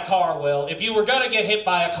hit by a car, Will, if you were gonna get hit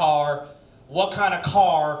by a car, what kind of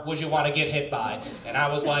car would you want to get hit by? And I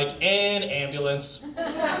was like, an ambulance.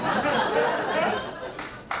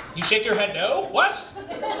 You shake your head no? What?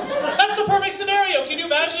 That's the perfect scenario, can you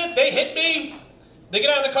imagine it? They hit me, they get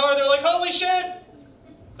out of the car, they're like, holy shit,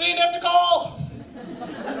 we didn't have to call.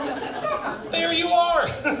 There you are.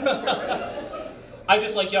 I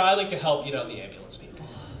just like, I like to help, the ambulance people.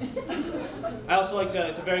 I also like to,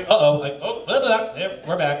 it's a very, there,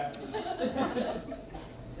 we're back.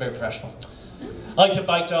 Very professional. I like to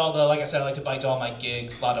bike to all the, like I said, I like to bike to all my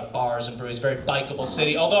gigs, a lot of bars and breweries, very bikeable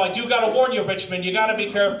city. Although I do gotta warn you, Richmond, you gotta be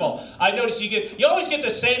careful. I notice you always get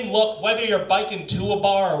the same look, whether you're biking to a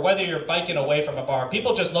bar or whether you're biking away from a bar.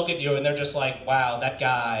 People just look at you and they're just like, wow, that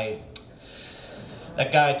guy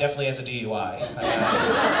definitely has a DUI.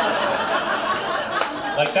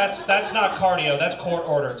 Like that's not cardio, that's court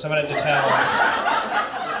ordered. Someone had to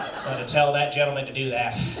tell that gentleman to do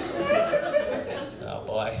that. Oh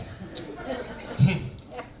boy.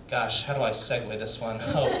 Gosh, how do I segue this one?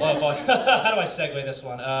 Oh boy, how do I segue this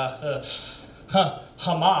one?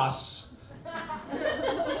 Hamas.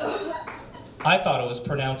 I thought it was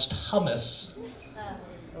pronounced hummus.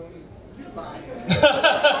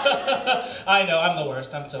 I know, I'm the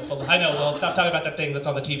worst. I'm so full of, I know, well, stop talking about that thing that's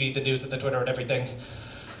on the TV, the news, and the Twitter, and everything.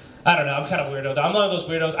 I don't know, I'm kind of a weirdo, though. I'm one of those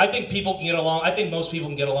weirdos. I think people can get along. I think most people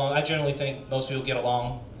can get along. I generally think most people get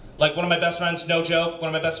along. Like, one of my best friends, no joke, one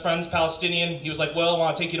of my best friends, Palestinian, he was like, Will, I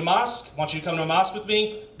want to take you to mosque. I want you to come to a mosque with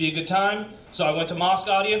me. Be a good time. So I went to mosque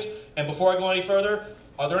audience, and before I go any further,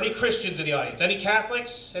 are there any Christians in the audience? Any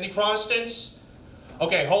Catholics? Any Protestants?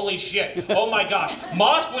 Okay, holy shit. Oh my gosh.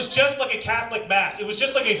 Mosque was just like a Catholic mass. It was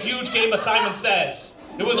just like a huge game of Simon Says.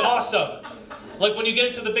 It was awesome. Like when you get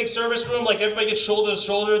into the big service room, like everybody gets shoulder to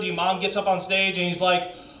shoulder, the imam gets up on stage and he's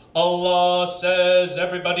like, Allah says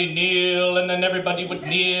everybody kneel, and then everybody would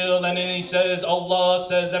kneel, and then he says, Allah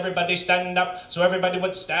says everybody stand up, so everybody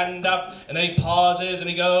would stand up, and then he pauses and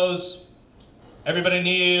he goes, everybody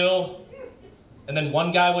kneel, and then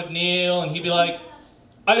one guy would kneel and he'd be like,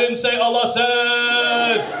 I didn't say Allah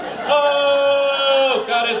said. Oh,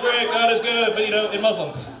 God is great, God is good. But in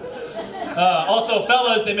Muslim. Also,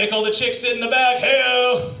 fellas, they make all the chicks sit in the back.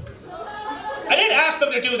 Hey-o. I didn't ask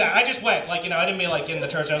them to do that. I just went. Like, I didn't mean like in the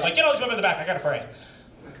church. I was like, get all these women in the back. I gotta pray.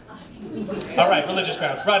 All right, religious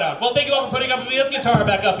crowd. Right on. Well, thank you all for putting up with me. Let's get Tara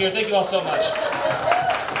back up here. Thank you all so much.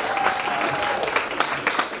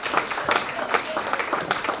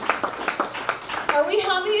 Are we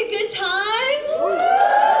having a good time?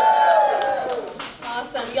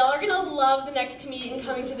 Awesome. Y'all are gonna love the next comedian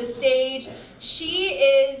coming to the stage. She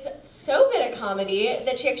is so good at comedy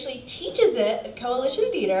that she actually teaches it at Coalition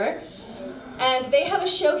Theater. And they have a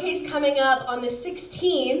showcase coming up on the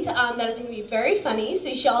 16th that is going to be very funny, so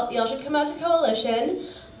y'all should come out to Coalition.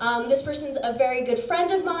 This person's a very good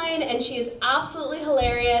friend of mine, and she is absolutely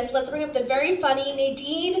hilarious. Let's bring up the very funny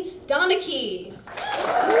Nadine Donnachie.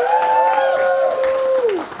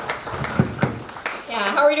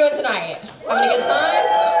 Yeah, how are we doing tonight? Having a good time?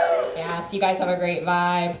 Yes, you guys have a great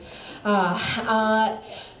vibe. I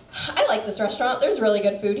like this restaurant. There's really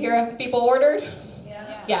good food here. Have people ordered?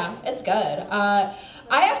 Yeah, it's good. I'm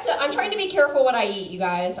trying to be careful what I eat, you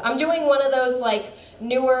guys. I'm doing one of those like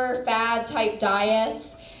newer fad type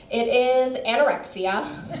diets. It is anorexia.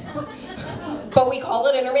 but we call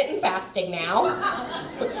it intermittent fasting now.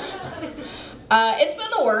 It's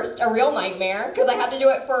been the worst, a real nightmare, because I had to do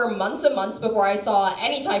it for months and months before I saw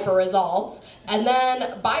any type of results. And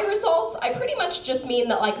then by results, I pretty much just mean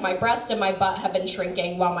that like my breast and my butt have been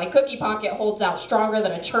shrinking while my cookie pocket holds out stronger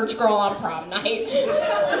than a church girl on prom night.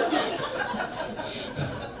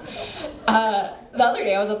 The other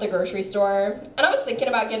day I was at the grocery store and I was thinking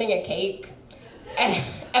about getting a cake.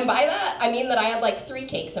 And by that, I mean that I had like 3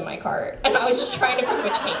 cakes in my cart and I was just trying to pick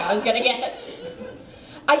which cake I was gonna get.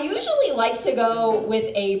 I usually like to go with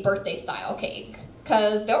a birthday style cake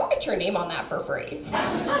because they'll write your name on that for free.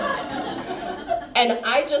 And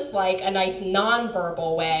I just like a nice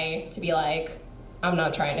non-verbal way to be like, I'm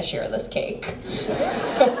not trying to share this cake.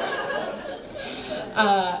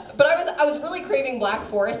 But I was really craving Black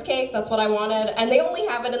Forest cake, that's what I wanted, and they only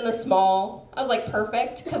have it in the small. I was like,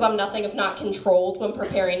 perfect, because I'm nothing if not controlled when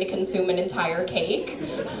preparing to consume an entire cake.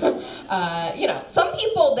 You know, some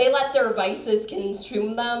people, they let their vices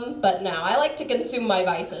consume them, but no, I like to consume my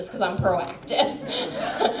vices because I'm proactive.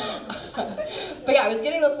 But yeah, I was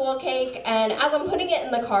getting this little cake, and as I'm putting it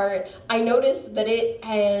in the cart, I noticed that it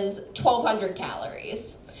has 1,200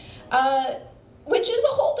 calories. Which is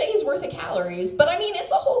a whole day's worth of calories, but I mean,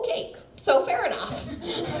 it's a whole cake, so fair enough.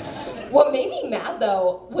 What made me mad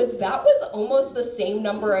though, was that was almost the same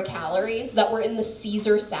number of calories that were in the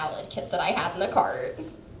Caesar salad kit that I had in the cart.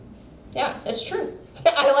 Yeah, it's true.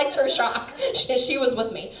 I liked her shock. She was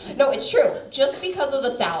with me. No, it's true, just because of the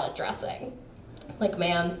salad dressing. Like,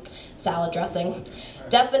 man, salad dressing.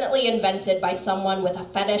 Definitely invented by someone with a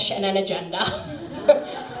fetish and an agenda.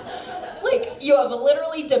 Like, you have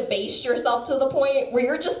literally debased yourself to the point where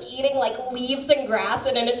you're just eating like leaves and grass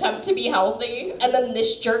in an attempt to be healthy, and then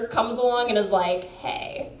this jerk comes along and is like,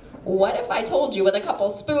 hey, what if I told you with a couple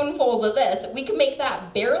spoonfuls of this, we could make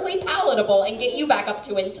that barely palatable and get you back up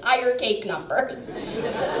to entire cake numbers?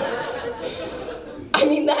 I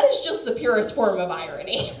mean, that is just the purest form of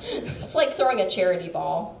irony. It's like throwing a charity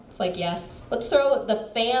ball. It's like, yes, let's throw the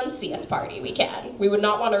fanciest party we can. We would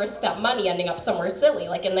not want to risk that money ending up somewhere silly,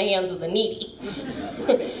 like in the hands of the needy.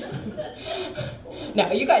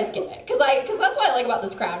 No, you guys get it. Because that's what I like about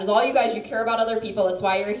this crowd, is all you guys, you care about other people. That's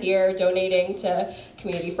why you're here donating to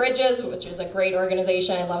Community Fridges, which is a great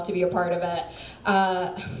organization. I love to be a part of it.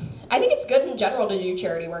 I think it's good in general to do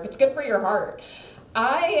charity work. It's good for your heart.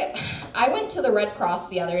 I went to the Red Cross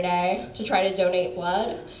the other day to try to donate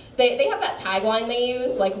blood. They have that tagline they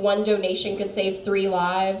use, like 1 donation could save 3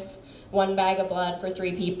 lives, 1 bag of blood for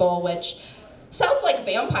 3 people, which sounds like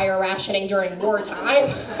vampire rationing during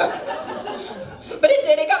wartime. But it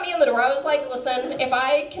did, it got me in the door. I was like, listen, if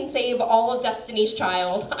I can save all of Destiny's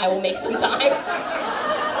Child, I will make some time.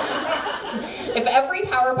 If every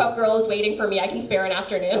Powerpuff Girl is waiting for me, I can spare an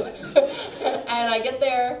afternoon. And I get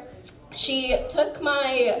there. She took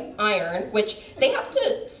my iron, which they have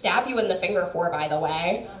to stab you in the finger for, by the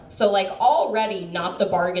way. So, like, already not the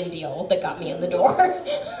bargain deal that got me in the door.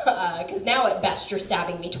 Because now at best you're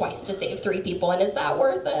stabbing me twice to save 3 people, and is that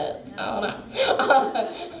worth it? I don't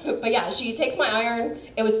know. But yeah, she takes my iron.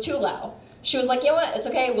 It was too low. She was like, you know what, it's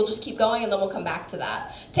okay, we'll just keep going and then we'll come back to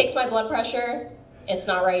that. Takes my blood pressure. It's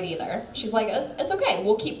not right either. She's like, it's okay,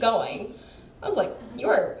 we'll keep going. I was like, you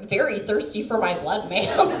are very thirsty for my blood,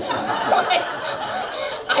 ma'am. Like,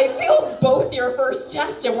 I failed both your first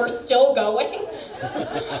tests and we're still going.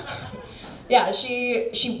 Yeah,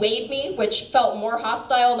 she weighed me, which felt more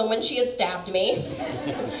hostile than when she had stabbed me.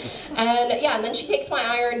 And yeah, and then she takes my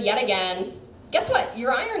iron yet again. Guess what?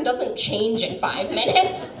 Your iron doesn't change in 5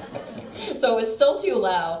 minutes. So it was still too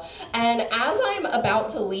low. And as I'm about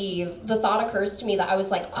to leave, the thought occurs to me that I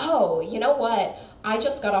was like, oh, you know what? I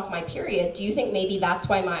just got off my period. Do you think maybe that's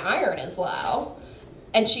why my iron is low?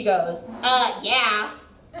 And she goes, yeah.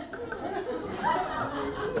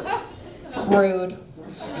 Rude.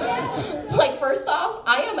 Like, first off,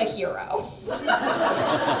 I am a hero.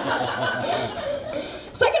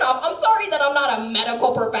 Second off, I'm sorry that I'm not a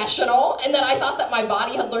medical professional and that I thought that my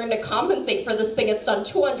body had learned to compensate for this thing it's done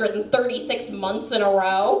 236 months in a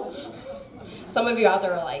row. Some of you out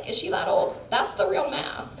there are like, is she that old? That's the real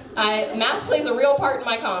math. Math plays a real part in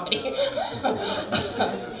my comedy.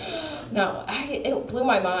 No, it blew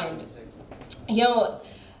my mind. You know,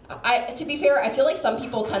 to be fair, I feel like some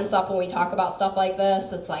people tense up when we talk about stuff like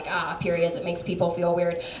this. It's like, periods, it makes people feel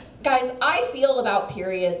weird. Guys, I feel about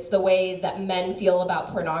periods the way that men feel about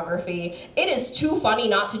pornography. It is too funny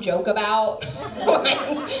not to joke about.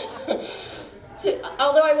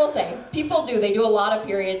 Although I will say, people do, they do a lot of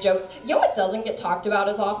period jokes. You know what doesn't get talked about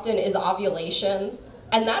as often is ovulation.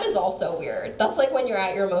 And that is also weird. That's like when you're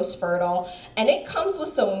at your most fertile, and it comes with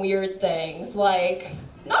some weird things. Like,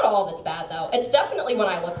 not all of it's bad though. It's definitely when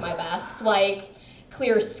I look my best. Like,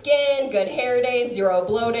 clear skin, good hair days, zero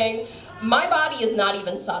bloating. My body is not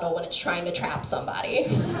even subtle when it's trying to trap somebody.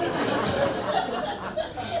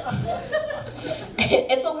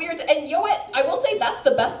 It's a weird, and you know what? I will say that's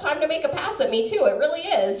the best time to make a pass at me too. It really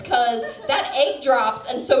is, because that egg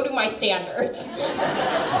drops and so do my standards.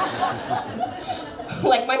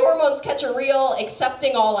 Like, my hormones catch a real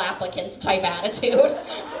accepting all applicants type attitude.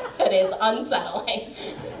 It is unsettling.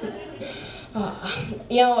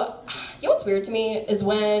 You know what's weird to me is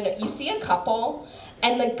when you see a couple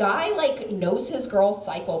and the guy like knows his girl's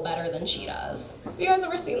cycle better than she does. Have you guys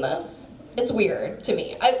ever seen this? It's weird to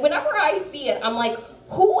me. Whenever I see it, I'm like,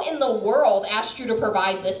 who in the world asked you to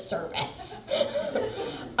provide this service?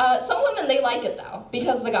 Some women, they like it though,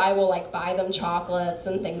 because the guy will like buy them chocolates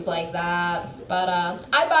and things like that. But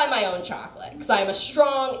I buy my own chocolate, because I'm a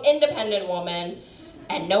strong, independent woman,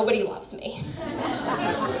 and nobody loves me.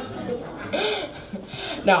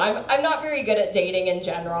 No, I'm not very good at dating in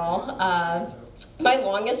general. My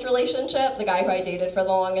longest relationship, the guy who I dated for the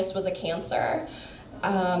longest, was a Cancer.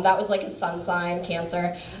 That was like his sun sign,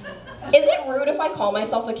 Cancer. Is it rude if I call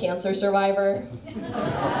myself a Cancer survivor?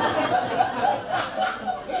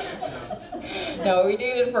 No, we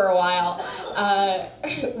dated for a while.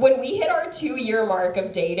 When we hit our 2-year mark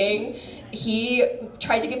of dating, he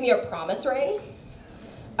tried to give me a promise ring.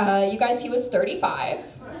 You guys, he was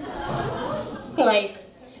 35. Like,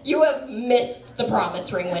 you have missed the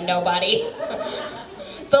promise ring window, buddy.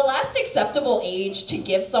 The last acceptable age to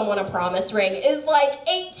give someone a promise ring is like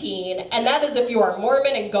 18, and that is if you are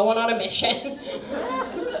Mormon and going on a mission.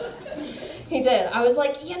 He did. I was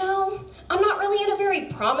like, you know, I'm not really in a very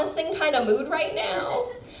promising kind of mood right now.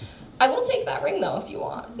 I will take that ring though if you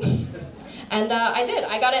want. And I did.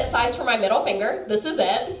 I got it sized for my middle finger. This is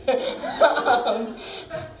it.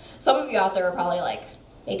 Some of you out there are probably like,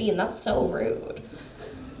 Nadine, that's so rude.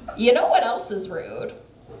 You know what else is rude?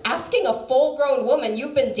 Asking a full-grown woman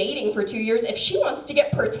you've been dating for 2 years if she wants to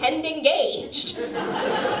get pretend engaged.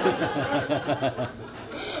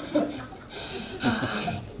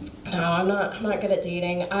 No, I'm not good at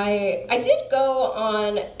dating. I did go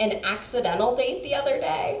on an accidental date the other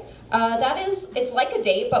day. It's like a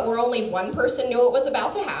date, but where only one person knew it was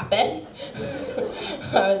about to happen.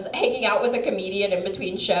 I was hanging out with a comedian in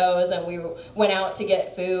between shows, and we went out to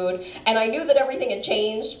get food, and I knew that everything had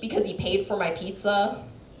changed because he paid for my pizza.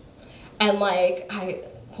 And like, I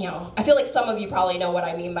feel like some of you probably know what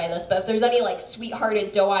I mean by this, but if there's any like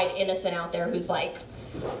sweethearted, doe-eyed innocent out there who's like,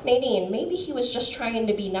 Nadine, maybe he was just trying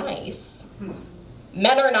to be nice.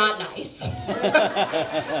 Men are not nice.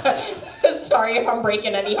 Sorry if I'm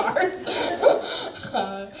breaking any hearts.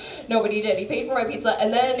 No, but he did. He paid for my pizza,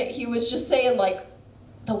 and then he was just saying like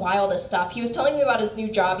the wildest stuff. He was telling me about his new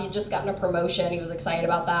job. He'd just gotten a promotion. He was excited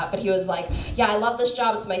about that, but he was like, yeah, I love this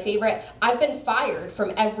job. It's my favorite. I've been fired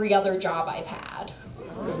from every other job I've had.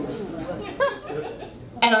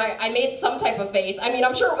 And I made some type of face. I mean,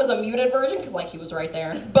 I'm sure it was a muted version, because like he was right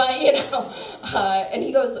there. But you know, and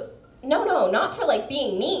he goes, no, not for like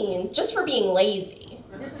being mean, just for being lazy.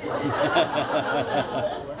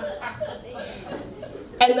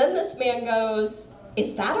 And then this man goes,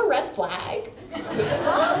 is that a red flag?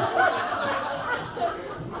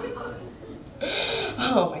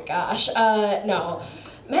 Oh my gosh, no.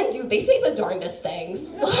 Men do, they say the darndest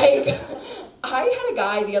things. Like, I had a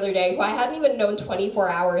guy the other day who I hadn't even known 24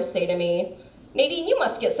 hours say to me, Nadine, you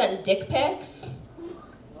must get sent dick pics.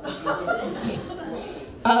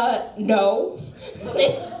 No.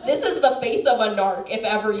 This is the face of a narc if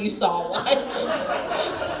ever you saw one.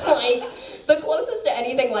 Like, the closest to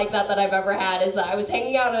anything like that I've ever had is that I was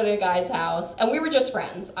hanging out at a guy's house, and we were just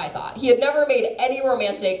friends, I thought. He had never made any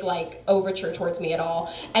romantic, like, overture towards me at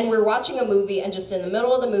all, and we were watching a movie, and just in the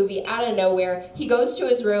middle of the movie, out of nowhere, he goes to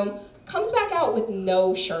his room, comes back out with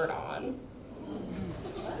no shirt on.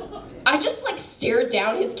 I just, like, stared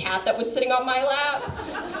down his cat that was sitting on my lap.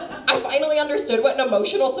 I finally understood what an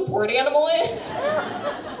emotional support animal is.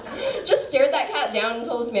 Just stared that cat down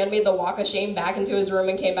until this man made the walk of shame back into his room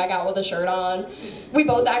and came back out with a shirt on. We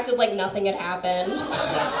both acted like nothing had happened.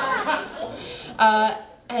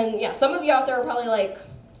 And yeah, some of you out there are probably like,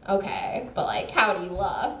 okay, but like, how'd he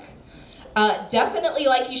look? Definitely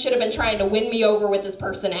like he should have been trying to win me over with his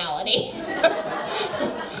personality.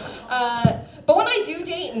 But when I do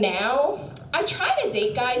date now, I try to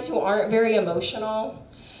date guys who aren't very emotional.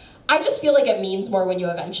 I just feel like it means more when you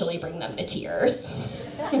eventually bring them to tears.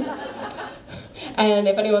 And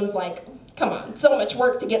if anyone's like, come on, so much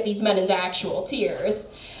work to get these men into actual tears.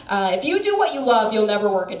 If you do what you love, you'll never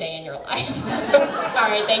work a day in your life. All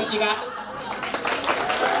right, thanks, you guys.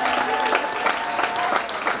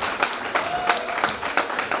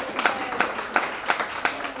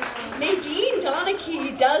 Nadine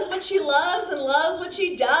Donnachie does what she loves and loves what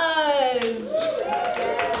she does.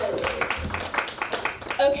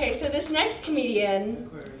 Okay, so this next comedian,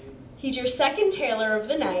 he's your second Taylor of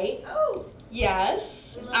the night. Oh.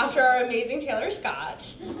 Yes, after our amazing Taylor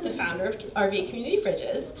Scott, the founder of RVA Community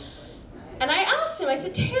Fridges. And I asked him, I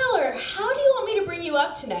said, Taylor, how do you want me to bring you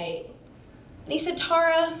up tonight? And he said,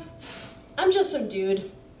 Tara, I'm just some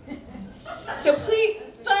dude. So please,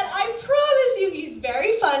 but I promise you he's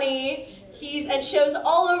very funny. He's at shows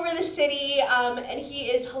all over the city, and he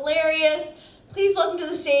is hilarious. Please welcome to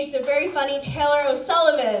the stage the very funny Taylor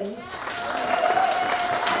O'Sullivan.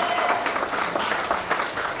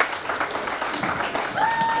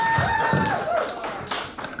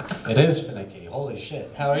 It is finicky. Holy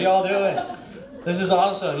shit. How are y'all doing? This is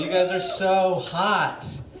awesome. You guys are so hot.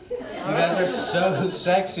 You guys are so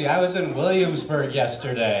sexy. I was in Williamsburg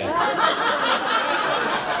yesterday.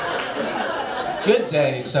 Good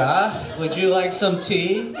day, sir. Would you like some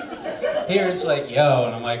tea? Here it's like, yo,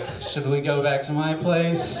 and I'm like, should we go back to my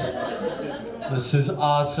place? This is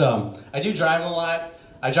awesome. I do drive a lot.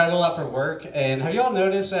 I drive a lot for work, and have y'all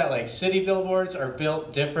noticed that like city billboards are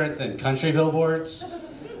built different than country billboards?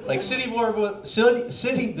 Like city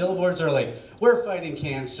billboards are like, we're fighting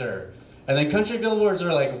cancer. And then country billboards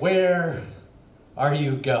are like, where are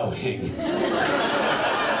you going?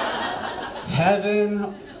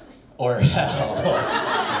 Heaven or hell?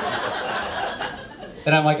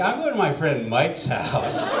 And I'm like, I'm going to my friend Mike's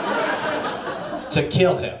house to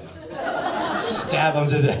kill him. Stab him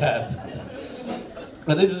to death.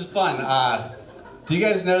 But this is fun. Do you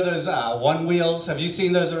guys know those one wheels? Have you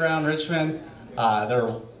seen those around Richmond?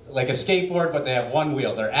 They're like a skateboard, but they have one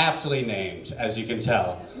wheel. They're aptly named, as you can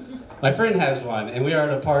tell. My friend has one, and we were at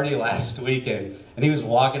a party last weekend, and he was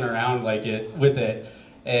walking around like with it,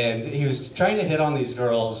 and he was trying to hit on these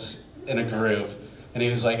girls in a group, and he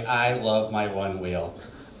was like, I love my one wheel.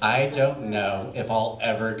 I don't know if I'll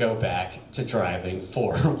ever go back to driving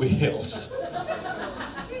four wheels.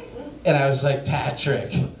 And I was like,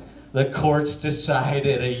 Patrick, the courts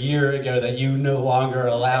decided a year ago that you no longer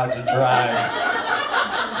allowed to drive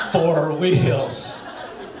four wheels.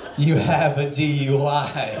 You have a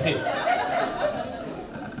DUI.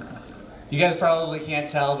 You guys probably can't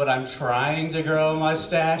tell, but I'm trying to grow a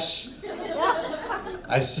mustache.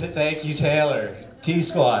 I said, thank you, Taylor.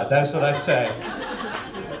 T-Squad, that's what I say.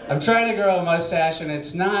 I'm trying to grow a mustache, and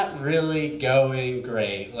it's not really going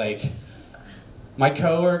great. Like, my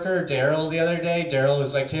coworker, Daryl, the other day, Daryl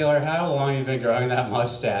was like, Taylor, how long have you been growing that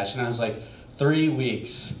mustache? And I was like, 3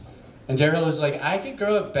 weeks. And Daryl was like, I could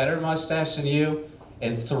grow a better mustache than you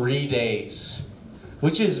in 3 days.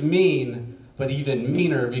 Which is mean, but even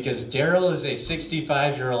meaner, because Daryl is a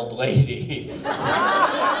 65-year-old lady.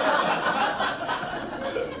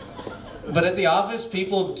 But at the office,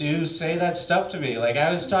 people do say that stuff to me. Like,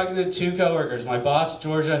 I was talking to 2 coworkers, my boss,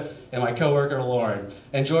 Georgia, and my coworker, Lauren.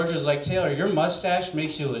 And Georgia was like, Taylor, your mustache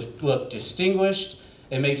makes you look distinguished.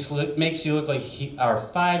 It makes you look like you are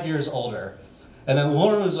 5 years older. And then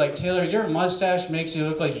Lauren was like, Taylor, your mustache makes you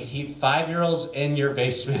look like you keep 5-year-olds in your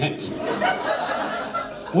basement.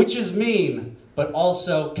 Which is mean, but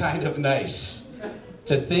also kind of nice.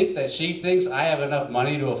 To think that she thinks I have enough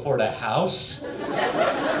money to afford a house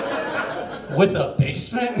with a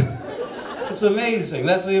basement? It's amazing.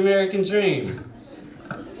 That's the American dream.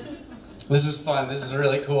 This is fun. This is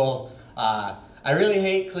really cool. I really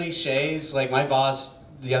hate cliches. Like my boss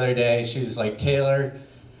the other day, she was like, Taylor,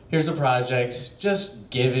 here's a project. Just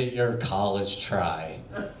give it your college try.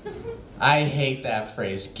 I hate that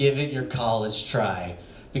phrase, give it your college try.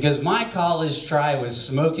 Because my college try was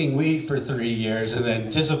smoking weed for 3 years and then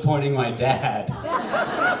disappointing my dad.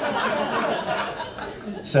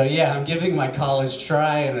 So yeah, I'm giving my college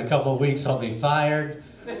try. In a couple of weeks I'll be fired.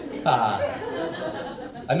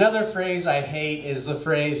 Another phrase I hate is the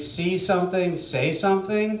phrase, see something, say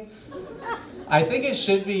something. I think it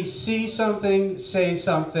should be, see something, say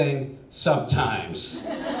something, sometimes.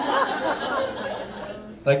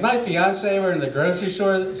 Like my fiance, we were in the grocery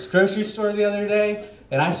store the other day,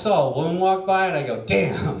 and I saw a woman walk by, and I go,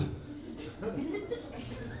 damn.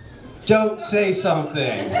 Don't say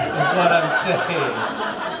something, is what I'm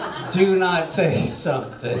saying. Do not say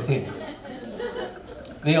something.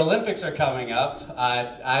 The Olympics are coming up.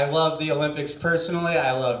 I love the Olympics personally.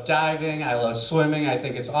 I love diving. I love swimming. I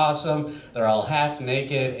think it's awesome. They're all half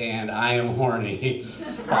naked, and I am horny.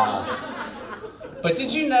 But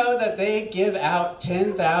did you know that they give out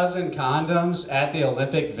 10,000 condoms at the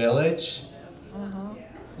Olympic Village?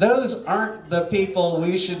 Those aren't the people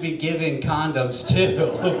we should be giving condoms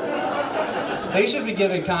to. They should be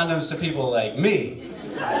giving condoms to people like me.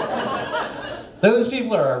 Those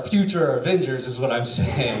people are our future Avengers, is what I'm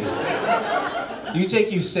saying. You take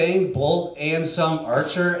Usain Bolt and some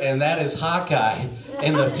archer, and that is Hawkeye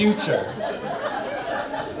in the future.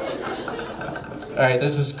 All right,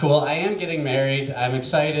 this is cool. I am getting married. I'm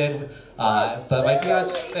excited. But my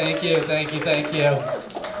fiance, thank you.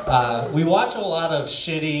 We watch a lot of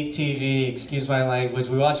shitty TV, excuse my language.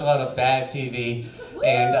 We watch a lot of bad TV.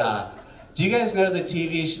 And do you guys know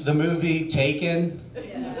the movie Taken?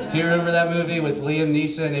 Do you remember that movie with Liam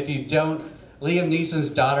Neeson? If you don't, Liam Neeson's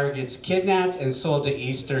daughter gets kidnapped and sold to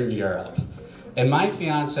Eastern Europe. And my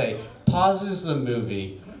fiance pauses the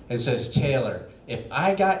movie and says, Taylor, if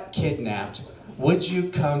I got kidnapped, would you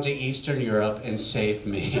come to Eastern Europe and save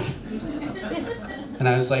me? And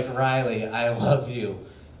I was like, Riley, I love you.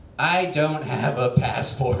 I don't have a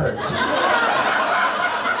passport.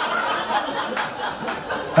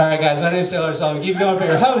 All right, guys, my name's Taylor Sullivan. Keep going for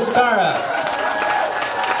your host, Tara.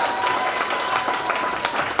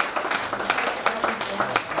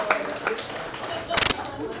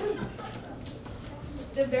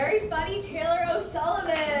 The very funny Taylor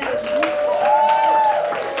O'Sullivan.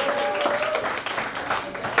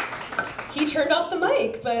 He turned off the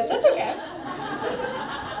mic, but that's okay.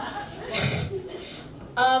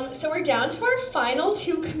 So we're down to our final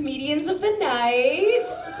two comedians of the night.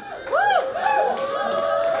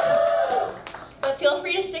 But feel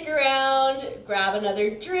free to stick around, grab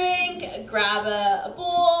another drink, grab a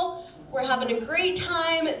bowl. We're having a great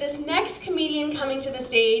time. This next comedian coming to the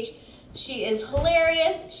stage, she is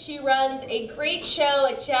hilarious. She runs a great show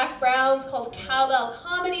at Jack Brown's called Cowbell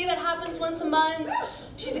Comedy that happens once a month.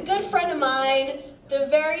 She's a good friend of mine, the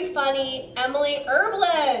very funny Emilie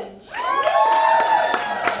Erbland.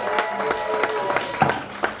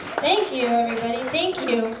 Thank you, everybody. Thank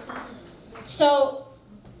you. So,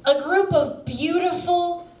 a group of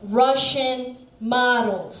beautiful Russian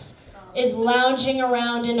models is lounging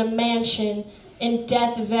around in a mansion in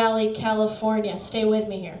Death Valley, California. Stay with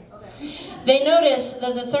me here. They notice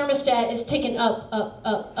that the thermostat is ticking up.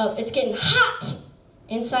 It's getting hot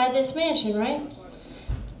inside this mansion, right?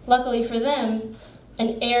 Luckily for them,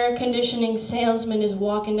 an air conditioning salesman is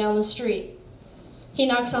walking down the street. He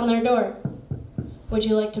knocks on their door. Would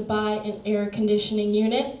you like to buy an air conditioning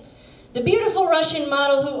unit? The beautiful Russian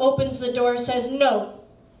model who opens the door says, no,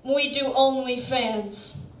 we do only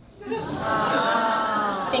fans.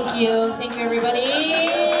 Thank you everybody.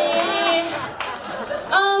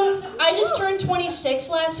 I just turned 26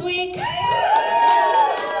 last week.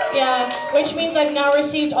 Yeah, which means I've now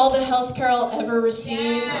received all the health care I'll ever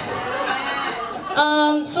receive.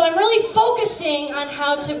 So I'm really focusing on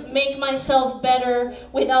how to make myself better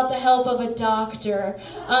without the help of a doctor.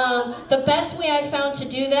 The best way I found to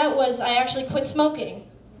do that was I actually quit smoking.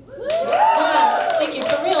 Yeah, thank you,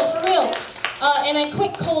 for real. And I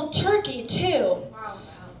quit cold turkey too.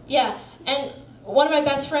 Yeah, and one of my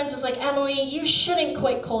best friends was like, Emily, you shouldn't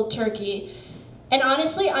quit cold turkey. And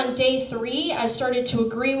honestly, on day 3, I started to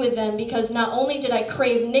agree with them because not only did I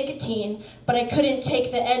crave nicotine, but I couldn't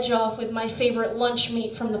take the edge off with my favorite lunch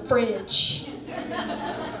meat from the fridge.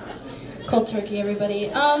 Cold turkey, everybody.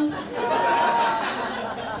 Now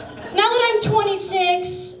that I'm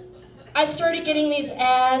 26, I started getting these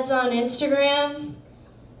ads on Instagram.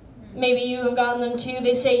 Maybe you have gotten them too.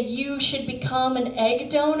 They say, you should become an egg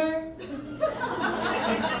donor.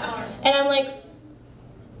 And I'm like,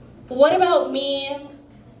 what about me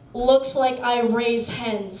looks like I raise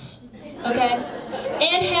hens, okay?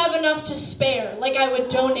 And have enough to spare, like I would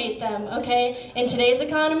donate them, okay? In today's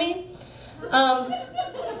economy,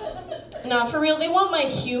 no, for real, they want my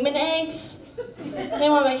human eggs. They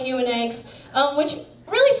want my human eggs, which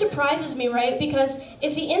really surprises me, right? Because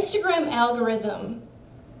if the Instagram algorithm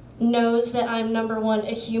knows that I'm #1,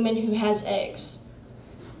 a human who has eggs,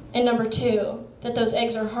 and #2, that those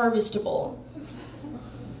eggs are harvestable,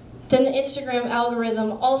 then the Instagram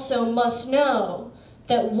algorithm also must know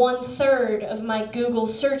that 1/3 of my Google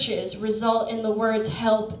searches result in the words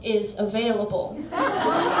 "help is available."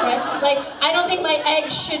 Right? Like, I don't think my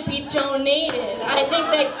eggs should be donated. I think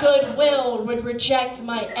that Goodwill would reject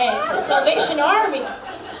my eggs. The Salvation Army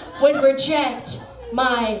would reject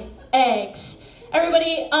my eggs.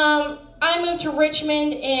 Everybody, I moved to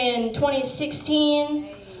Richmond in 2016.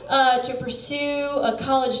 To pursue a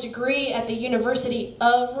college degree at the University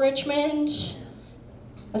of Richmond.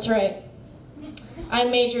 That's right. I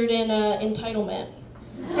majored in entitlement.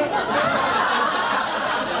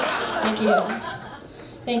 Thank you.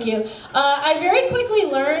 Thank you. I very quickly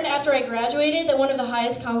learned after I graduated that one of the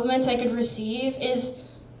highest compliments I could receive is,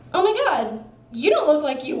 "Oh my God, you don't look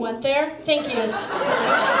like you went there." Thank you.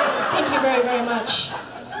 Thank you very, very much.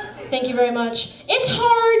 Thank you very much. It's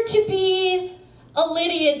hard to be a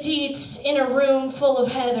Lydia Dietz in a room full of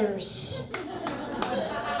Heathers.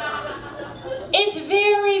 It's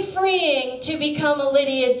very freeing to become a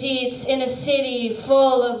Lydia Dietz in a city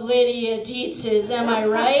full of Lydia Dietzes, am I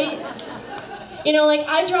right? You know, like,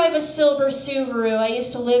 I drive a silver Subaru. I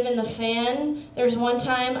used to live in the Fan. There's one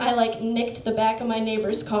time I, like, nicked the back of my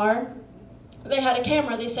neighbor's car. They had a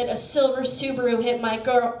camera. They said a silver Subaru hit my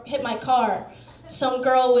car. Some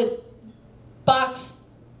girl with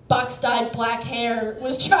box-dyed black hair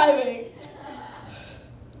was driving.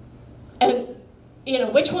 And, you know,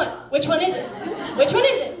 which one? Which one is it? Which one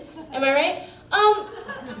is it? Am I right?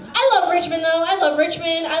 I love Richmond, though. I love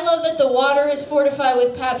Richmond. I love that the water is fortified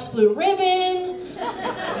with Pabst Blue Ribbon.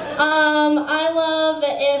 I love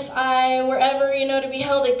that if I were ever, you know, to be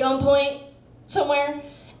held at gunpoint somewhere,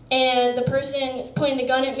 and the person pointing the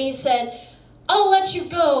gun at me said, "I'll let you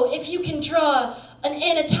go if you can draw an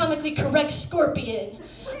anatomically correct scorpion,"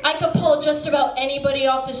 I could pull just about anybody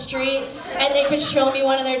off the street and they could show me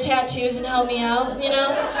one of their tattoos and help me out, you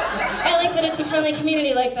know? I like that it's a friendly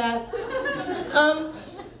community like that.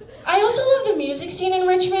 I also love the music scene in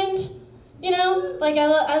Richmond, you know? Like, I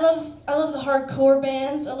love the hardcore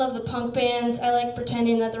bands, I love the punk bands, I like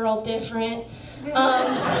pretending that they're all different.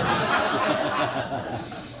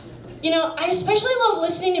 You know, I especially love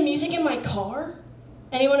listening to music in my car.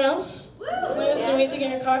 Anyone else? Listen to music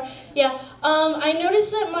in your car? Yeah. I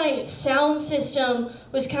noticed that my sound system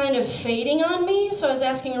was kind of fading on me, so I was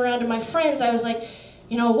asking around to my friends. I was like,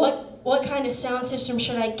 you know, what kind of sound system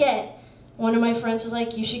should I get? One of my friends was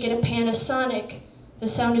like, you should get a Panasonic. The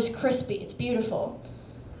sound is crispy. It's beautiful.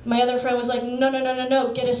 My other friend was like,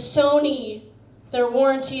 no, get a Sony. Their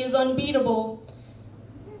warranty is unbeatable.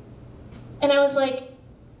 And I was like,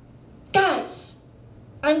 guys,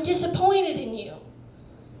 I'm disappointed in you.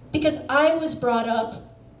 Because I was brought up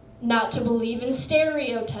not to believe in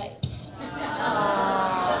stereotypes. Oh,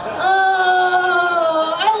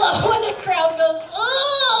 I love when a crowd goes, oh,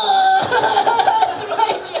 to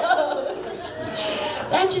my jokes.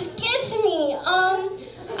 That just gets me.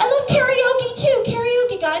 I love karaoke too.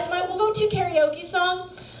 Karaoke, guys. We'll go to karaoke song.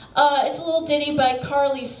 It's a little ditty by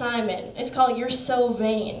Carly Simon. It's called You're So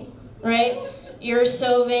Vain, right? You're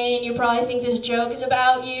so vain, you probably think this joke is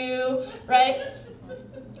about you, right?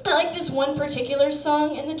 I like this one particular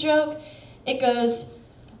song in the joke. It goes,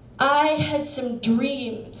 I had some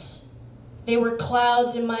dreams. They were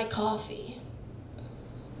clouds in my coffee.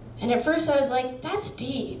 And at first I was like, that's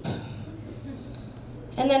deep.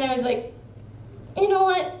 And then I was like, you know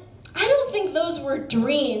what? I don't think those were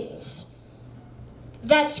dreams.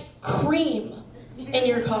 That's cream in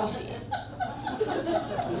your coffee.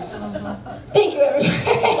 Thank you,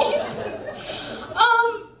 everybody.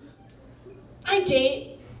 I date.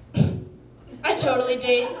 I totally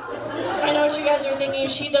date. I know what you guys are thinking.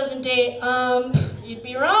 She doesn't date. You'd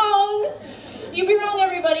be wrong. You'd be wrong,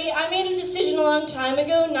 everybody. I made a decision a long time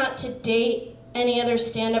ago not to date any other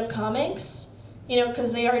stand-up comics, you know,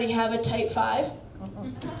 because they already have a type 5.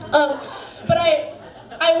 But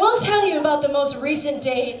I will tell you about the most recent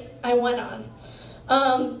date I went on.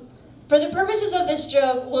 For the purposes of this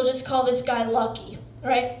joke, we'll just call this guy Lucky,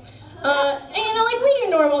 right? And you know, like, we do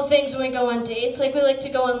normal things when we go on dates. Like, we like to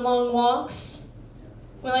go on long walks.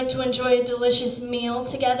 We like to enjoy a delicious meal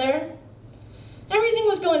together. Everything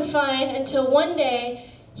was going fine until one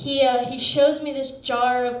day he shows me this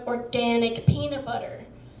jar of organic peanut butter.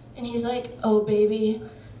 And he's like, oh, baby,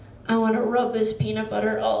 I want to rub this peanut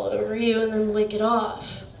butter all over you and then lick it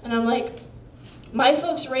off. And I'm like, my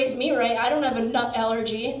folks raised me right. I don't have a nut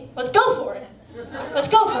allergy. Let's go for it. Let's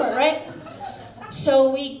go for it, right?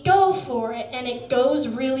 So we go for it, and it goes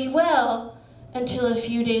really well until a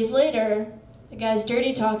few days later, the guy's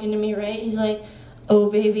dirty talking to me, right? He's like, oh,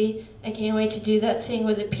 baby, I can't wait to do that thing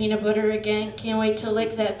with the peanut butter again. Can't wait to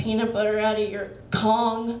lick that peanut butter out of your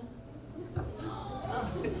Kong.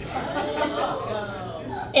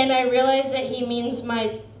 And I realize that he means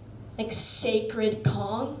my, like, sacred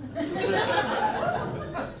Kong.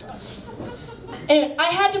 And I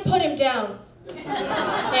had to put him down.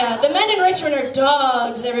 Yeah, the men in Richmond are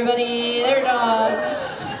dogs, everybody. They're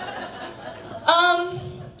dogs.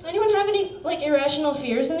 Anyone have any, like, irrational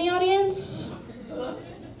fears in the audience?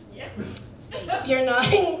 You're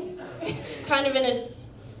nodding, kind of in an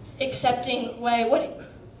accepting way. What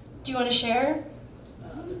do you want to share?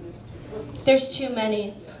 There's too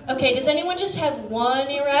many. Okay, does anyone just have one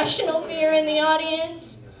irrational fear in the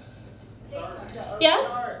audience?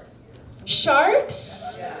 Yeah?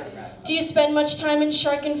 Sharks? Do you spend much time in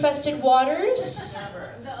shark-infested waters?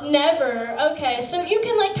 Never. Okay, so you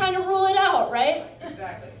can like kind of rule it out, right?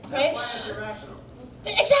 Exactly. Right? That's why it's irrational.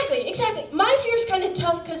 Exactly. My fear's kind of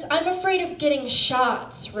tough because I'm afraid of getting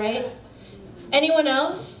shots, right? Anyone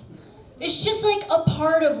else? It's just like a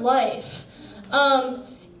part of life.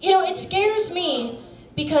 It scares me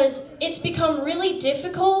because it's become really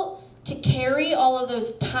difficult to carry all of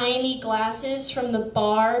those tiny glasses from the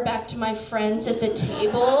bar back to my friends at the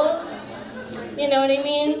table. You know what I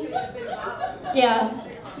mean? Yeah.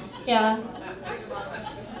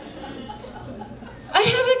 I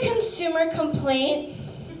have a consumer complaint.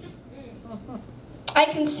 I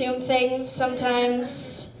consume things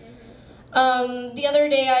sometimes. The other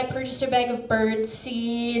day I purchased a bag of bird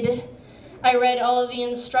seed. I read all of the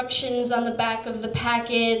instructions on the back of the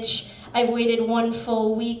package. I've waited 1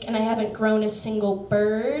 full week and I haven't grown a single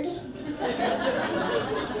bird.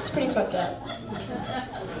 It's pretty fucked up.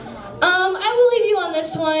 I will leave you on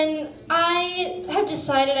this one. I have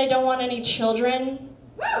decided I don't want any children.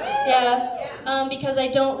 Yeah, because I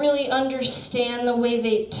don't really understand the way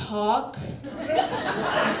they talk.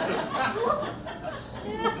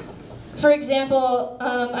 For example,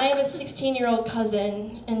 I have a 16-year-old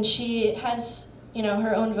cousin, and she has,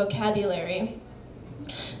 her own vocabulary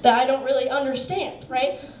that I don't really understand,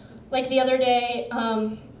 right? Like the other day,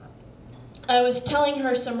 I was telling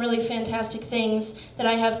her some really fantastic things that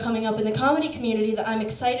I have coming up in the comedy community that I'm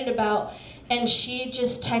excited about, and she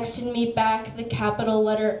just texted me back the capital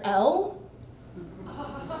letter L.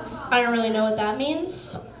 I don't really know what that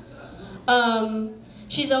means.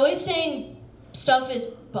 She's always saying stuff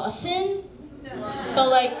is bussin', but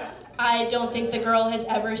like, I don't think the girl has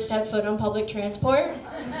ever stepped foot on public transport.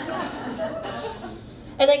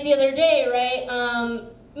 And like the other day, right,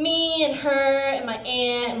 me and her and my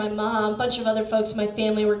aunt and my mom, a bunch of other folks in my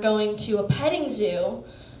family were going to a petting zoo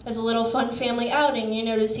as a little fun family outing,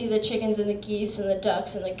 to see the chickens and the geese and the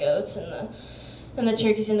ducks and the goats and the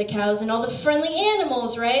turkeys and the cows and all the friendly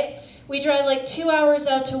animals, right? We drive like 2 hours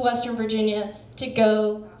out to Western Virginia to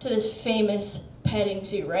go to this famous petting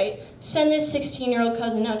zoo, right? Send this 16-year-old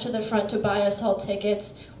cousin out to the front to buy us all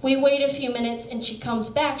tickets. We wait a few minutes and she comes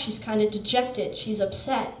back. She's kind of dejected. She's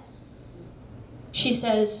upset. She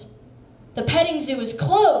says, "The petting zoo is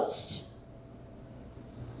closed."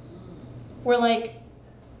 We're like,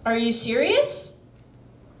 "Are you serious?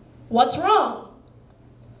 What's wrong?"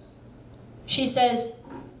 She says,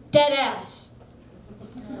 "Dead ass."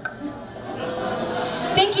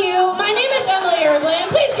 Thank you. My name is Emilie Erbland.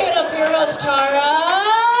 Please give it up for your host, Tara.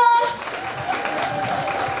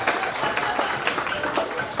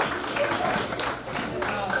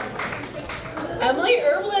 Emilie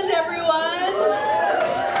Erbland, everyone.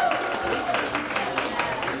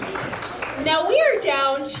 Now we are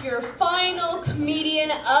down to your final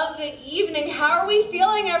comedian of the evening. How are we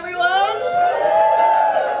feeling, everyone?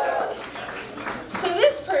 So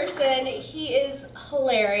this person, he is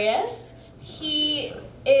hilarious. He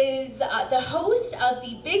is the host of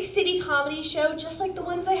the big city comedy show, just like the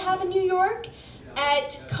ones they have in New York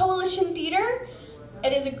at Coalition Theater.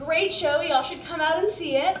 It is a great show. Y'all should come out and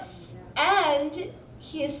see it. And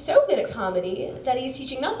he is so good at comedy that he's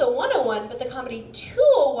teaching not the 101, but the comedy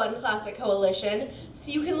 201 class at Coalition,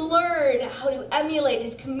 so you can learn how to emulate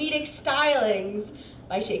his comedic stylings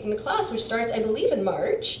by taking the class, which starts, I believe, in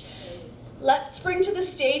March. Let's bring to the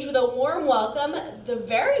stage with a warm welcome the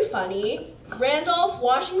very funny Randolph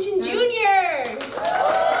Washington Jr.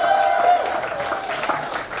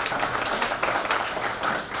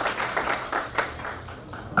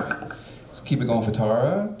 Let's keep it going for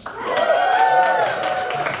Tara.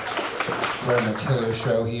 We're in a killer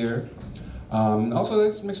show here. Also,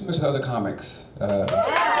 let's mix with other comics. This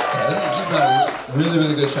has been a really,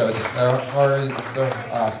 really good show. They're hard, they're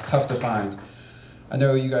tough to find. I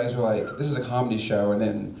know you guys were like, this is a comedy show, and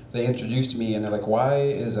then they introduced me, and they're like, why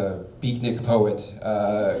is a beatnik poet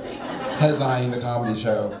headlining the comedy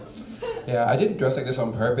show? Yeah, I didn't dress like this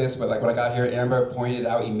on purpose, but like when I got here, Amber pointed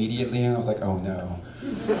out immediately, and I was like, oh no.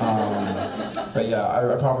 But yeah,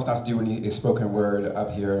 I promise not to do any spoken word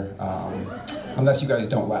up here, unless you guys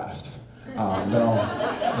don't laugh. Then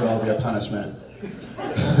it'll be a punishment.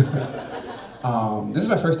 This is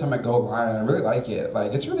my first time at Gold Lion. I really like it.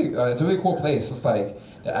 Like it's a really cool place. It's like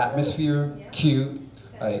the atmosphere, cute.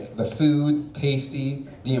 Like the food, tasty.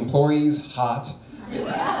 The employees, hot.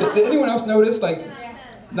 Did anyone else notice? Like,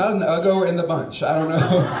 not an Uggo in the bunch. I don't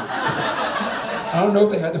know. I don't know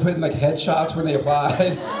if they had to put in like headshots when they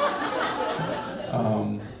applied.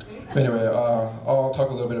 But anyway, I'll talk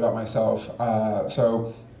a little bit about myself.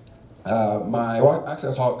 Actually,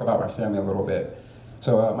 I'll talk about my family a little bit.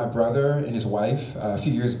 So my brother and his wife, a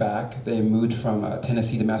few years back, they moved from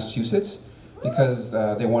Tennessee to Massachusetts because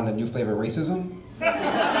they wanted a new flavor of racism.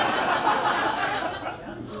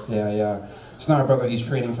 Yeah. So now my brother, he's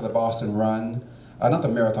training for the Boston Run. Not the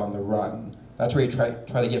marathon, the run. That's where you try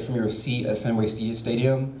to get from your seat at Fenway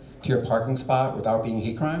Stadium to your parking spot without being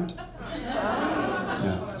hate crimed.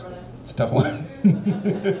 Yeah, it's a tough one.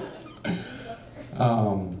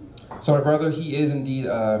 So my brother, he is indeed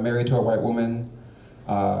married to a white woman.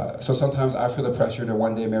 So sometimes I feel the pressure to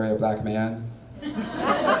one day marry a black man. Yeah,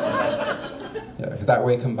 because that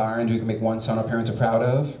way combined, we can make one son our parents are proud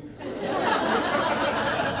of.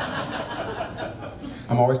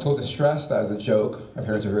 I'm always told to stress that as a joke. My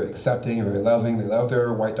parents are very accepting, very loving. They love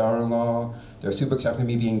their white daughter-in-law. They're super accepting of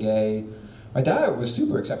me being gay. My dad was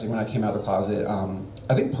super accepting when I came out of the closet.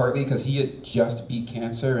 I think partly because he had just beat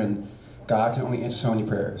cancer and God can only answer so many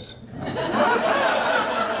prayers.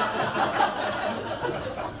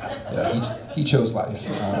 Yeah, he chose life.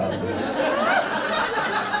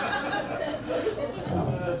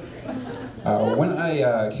 When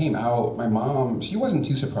I came out, my mom, she wasn't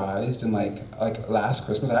too surprised, and like last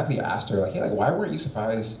Christmas, I actually asked her, like, hey, like, why weren't you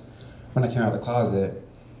surprised when I came out of the closet?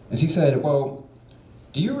 And she said, well,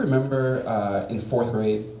 do you remember in 4th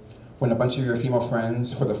grade when a bunch of your female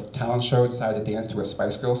friends for the talent show decided to dance to a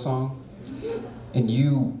Spice Girls song? And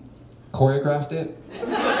you choreographed it?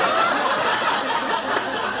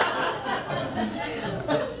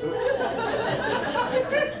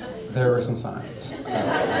 There were some signs.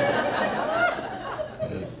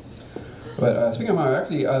 But speaking of mine,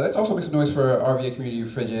 actually, let's also make some noise for RVA Community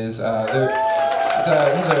Fridges. It's a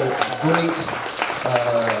great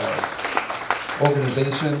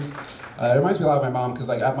organization. It reminds me a lot of my mom, because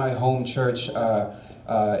like at my home church in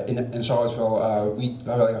Chalottesville, we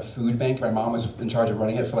have like a food bank. My mom was in charge of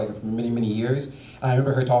running it for like many, many years. And I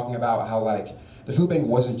remember her talking about how like the food bank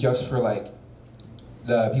wasn't just for like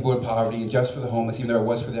the people in poverty and just for the homeless, even though it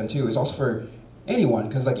was for them too. It's also for anyone,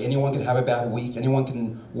 because like anyone can have a bad week, anyone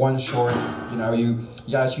can one short, you know, you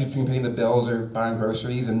gotta choose between paying the bills or buying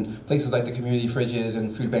groceries, and places like the community fridges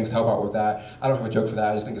and food banks help out with that. I don't have a joke for that,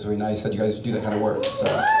 I just think it's really nice that you guys do that kind of work. So,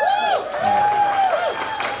 okay.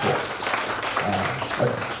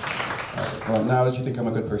 Well, now that you think I'm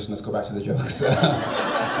a good person, let's go back to the jokes.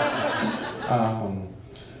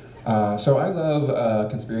 So I love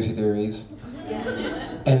conspiracy theories.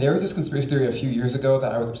 And there was this conspiracy theory a few years ago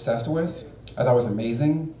that I was obsessed with. I thought it was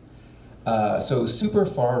amazing. So super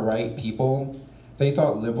far right people, they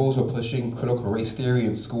thought liberals were pushing critical race theory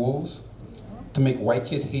in schools to make white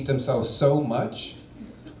kids hate themselves so much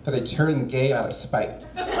that they turn gay out of spite.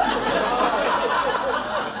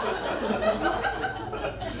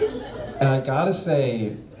 And I gotta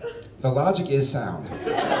say, the logic is sound.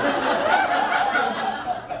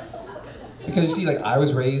 Because you see, like, I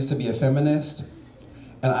was raised to be a feminist,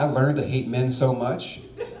 and I learned to hate men so much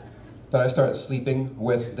that I started sleeping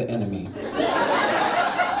with the enemy.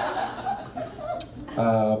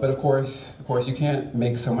 But of course, you can't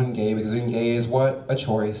make someone gay, because being gay is what? A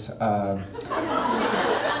choice. Yeah,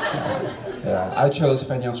 I chose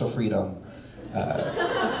financial freedom.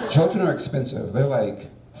 Children are expensive. They're like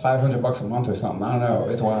 $500 a month or something. I don't know.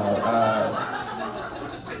 It's wild.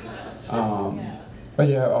 But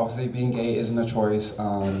yeah, obviously being gay isn't a choice.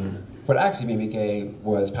 What actually made me gay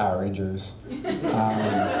was Power Rangers.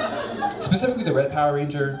 Specifically the Red Power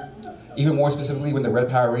Ranger. Even more specifically when the Red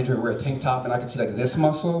Power Ranger would wear a tank top and I could see like this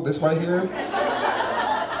muscle, this right here.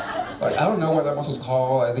 Like, I don't know what that muscle's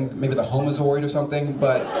called. I think maybe the homozoid or something,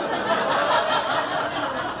 but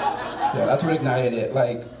yeah, that's what ignited it.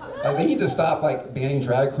 Like they need to stop like banning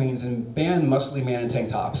drag queens and ban muscly man in tank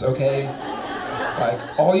tops, okay? Like,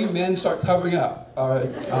 all you men start covering up, all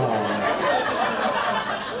right?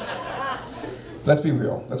 Let's be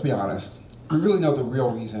real, let's be honest. We really know the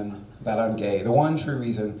real reason that I'm gay. The one true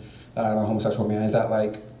reason that I'm a homosexual man is that,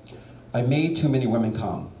 like, I made too many women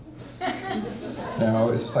come. You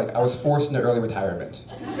know, it's just like I was forced into early retirement.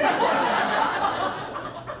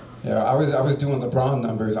 Yeah, I was doing LeBron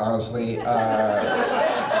numbers, honestly. At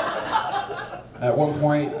one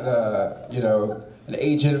point, you know, an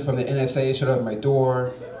agent from the NSA showed up at my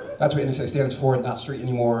door. That's what NSA stands for, not street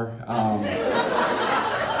anymore.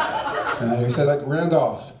 And he said, like,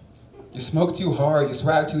 Randolph, you smoke too hard, you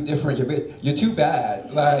swag too different, you're too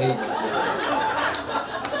bad. Like,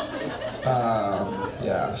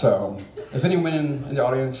 yeah, so if any women in the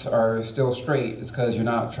audience are still straight, it's because you're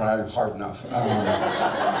not trying hard enough.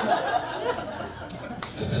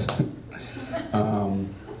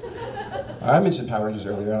 I mentioned Power Rangers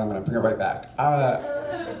earlier, and I'm going to bring it right back.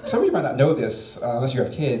 Some of you might not know this, unless you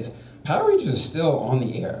have kids. Power Rangers is still on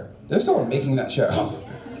the air. they're still making that show.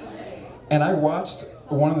 And I watched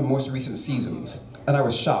one of the most recent seasons, and I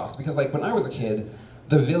was shocked because like when I was a kid,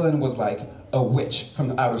 the villain was like a witch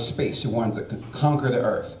from outer space who wanted to conquer the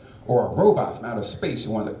Earth, or a robot from outer space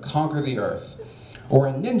who wanted to conquer the Earth, or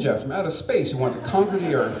a ninja from outer space who wanted to conquer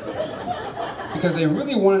the Earth. Because they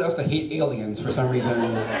really wanted us to hate aliens for some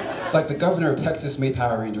reason. It's like the governor of Texas made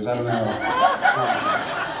Power Rangers, I don't know.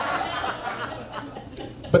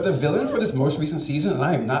 But the villain for this most recent season, and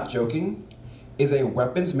I am not joking, is a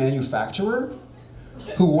weapons manufacturer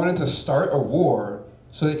who wanted to start a war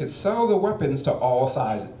so they could sell the weapons to all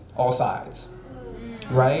sides.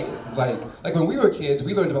 Right? Like when we were kids,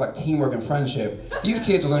 we learned about like teamwork and friendship. These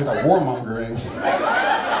kids are learning about warmongering.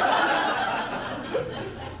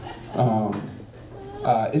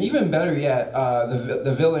 And even better yet,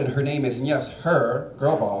 the villain, her name is, and yes, her,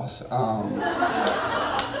 girl boss,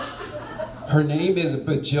 her name is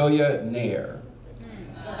Bajilia Nair.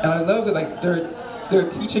 And I love that like they're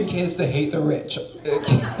teaching kids to hate the rich.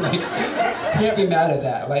 Can't be mad at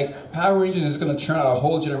that. Like Power Rangers is gonna churn out a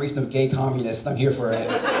whole generation of gay communists. I'm here for it.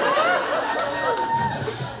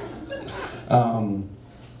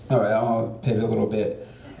 All right, I'll pivot a little bit.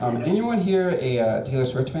 Anyone here a Taylor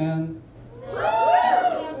Swift fan?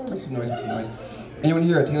 Make some noise, make some noise. Anyone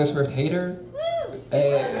here a Taylor Swift hater?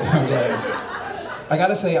 Okay. I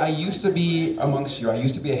gotta say, I used to be amongst you. I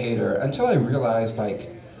used to be a hater until I realized like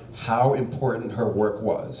how important her work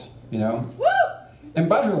was, you know? And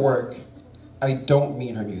by her work, I don't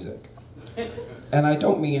mean her music. And I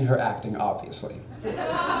don't mean her acting, obviously.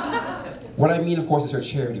 What I mean, of course, is her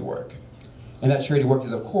charity work. And that charity work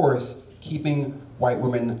is, of course, keeping white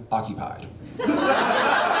women occupied.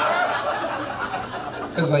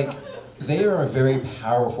 Because, like, they are a very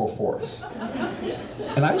powerful force.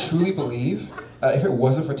 And I truly believe, if it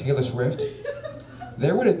wasn't for Taylor Swift,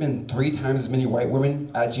 there would have been 3 times as many white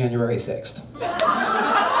women at January 6th.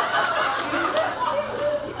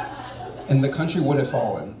 And the country would have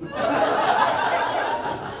fallen.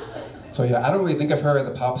 So yeah, I don't really think of her as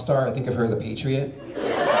a pop star, I think of her as a patriot.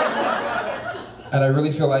 And I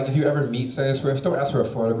really feel like if you ever meet Taylor Swift, don't ask for a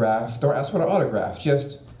photograph, don't ask for an autograph,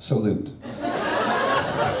 just salute.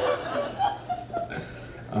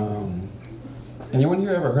 Anyone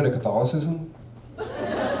here ever heard of Catholicism?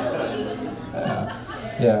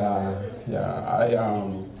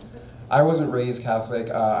 I wasn't raised Catholic.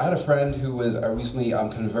 I had a friend who was recently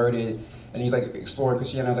converted, and he's like exploring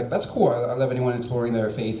Christianity. I was like, that's cool. I love anyone exploring their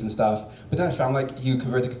faith and stuff. But then I found like he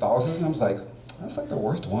converted to Catholicism, and I was like, that's like the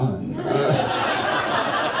worst one.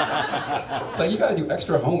 It's like you gotta do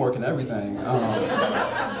extra homework and everything.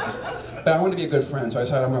 But I wanted to be a good friend, so I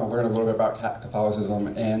decided I'm gonna learn a little bit about Catholicism.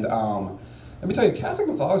 And let me tell you, Catholic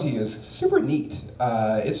mythology is super neat.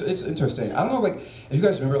 It's interesting. I don't know, like, if you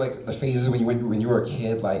guys remember like the phases when you were a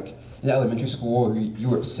kid, like in elementary school, you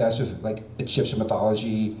were obsessed with like Egyptian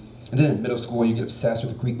mythology, and then in middle school you get obsessed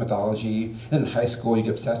with Greek mythology, and then in high school you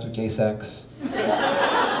get obsessed with gay sex.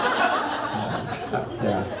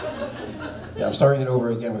 Yeah, I'm starting it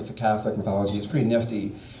over again with the Catholic mythology. It's pretty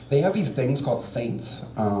nifty. They have these things called saints.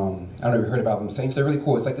 I don't know if you heard about them. Saints, they're really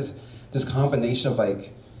cool. It's like this combination of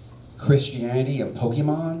like Christianity and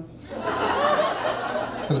Pokemon.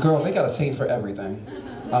 Because girl, they got a saint for everything.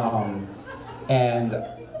 And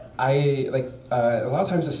I like a lot of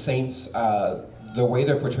times the saints, the way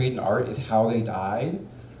they're portrayed in art is how they died,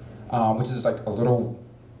 which is like a little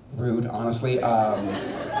rude, honestly.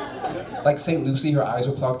 Like St. Lucy, her eyes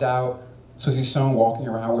were plucked out, so she's shown walking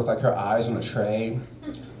around with like her eyes on a tray.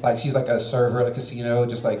 Like she's like a server at a casino,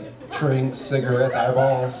 just like drinks, cigarettes,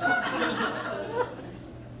 eyeballs.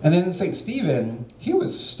 And then St. Stephen, he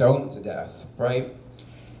was stoned to death, right?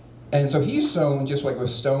 And so he's shown just like with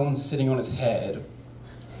stones sitting on his head.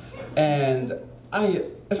 And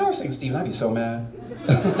if I was St. Stephen, I'd be so mad.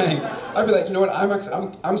 Like, I'd be like, you know what,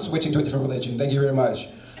 I'm switching to a different religion, thank you very much.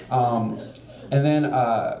 And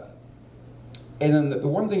then the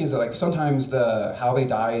one thing is that like sometimes how they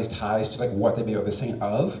die is ties to like what they be the saint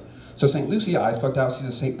of. So St. Lucy, eyes plucked out,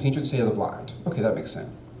 she's a patron saint of the blind. Okay, that makes sense.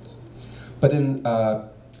 But then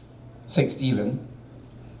St. Stephen,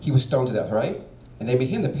 he was stoned to death, right? And they made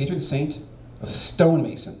him the patron saint of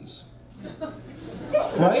stonemasons.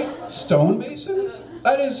 Right? Stonemasons?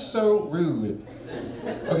 That is so rude.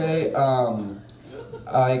 Okay,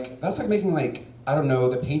 like that's like making like, I don't know,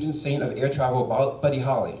 the patron saint of air travel, Buddy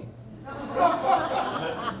Holly.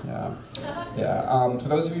 Yeah. For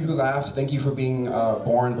those of you who laughed, thank you for being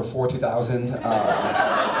born before 2000.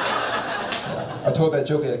 I told that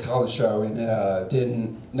joke at a college show, and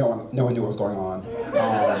no one knew what was going on.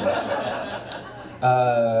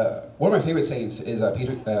 One of my favorite saints is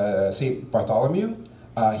Saint Bartholomew.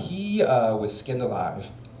 he was skinned alive.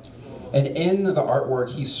 And in the artwork,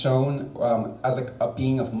 he's shown as like a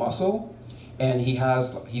being of muscle, and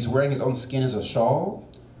he's wearing his own skin as a shawl,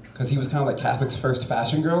 because he was kind of like Catholic's first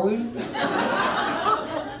fashion girly.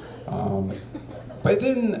 But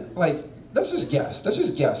then, like, let's just guess.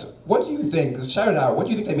 What do you think, shout it out, what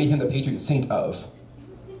do you think they made him the patron saint of?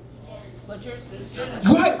 Butchers?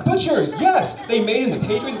 Right, butchers, yes! They made him the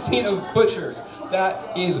patron saint of butchers.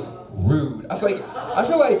 That is rude. I feel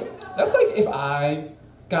like, that's like if I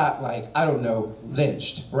got, like, I don't know,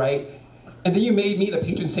 lynched, right? And then you made me the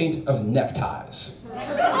patron saint of neckties.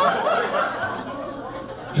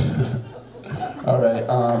 All right,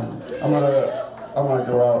 I'm gonna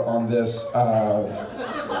go out on this.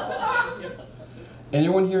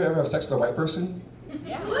 Anyone here ever have sex with a white person?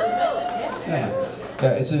 Yeah,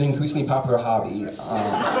 it's an increasingly popular hobby.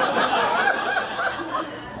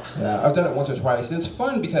 Yeah, I've done it once or twice, and it's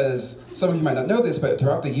fun because some of you might not know this, but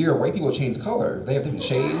throughout the year, white people change color. They have different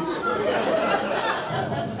shades.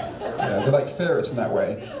 Yeah, they're like ferrets in that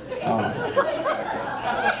way.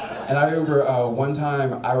 And I remember one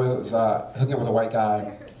time I was hooking up with a white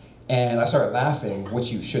guy, and I started laughing,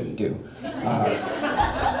 which you shouldn't do.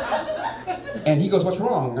 And he goes, "What's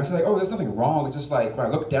wrong?" And I said, like, "Oh, there's nothing wrong. It's just like when I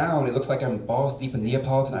look down, it looks like I'm balls deep in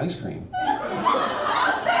Neapolitan ice cream."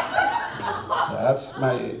 Yeah, that's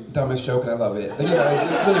my dumbest joke, and I love it. Thank you guys.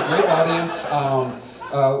 It's been a great audience.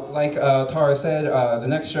 Like Tara said, the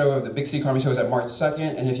next show of the Big City Comedy Show is at March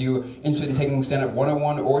 2nd, and if you're interested in taking stand-up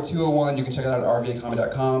 101 or 201, you can check it out at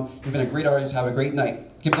rvacomedy.com. You've been a great audience. Have a great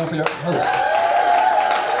night. Give it up for your host.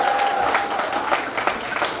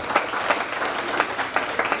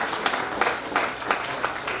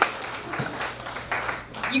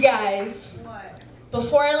 You guys,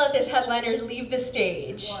 before I let this headliner leave the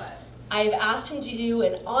stage, I've asked him to do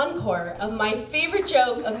an encore of my favorite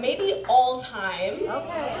joke of maybe all time.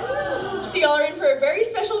 Okay. So y'all are in for a very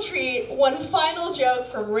special treat. One final joke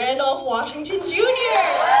from Randolph, Washington, Jr.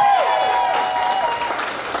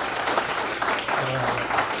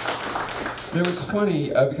 It was funny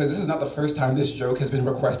because this is not the first time this joke has been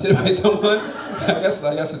requested by someone. I guess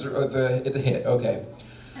it's a hit. Okay.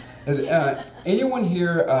 Has anyone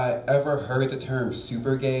here ever heard the term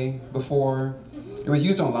super gay before? It was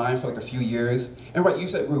used online for like a few years. And right, you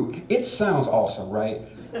said, Rue, it sounds awesome, right?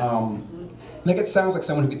 Like it sounds like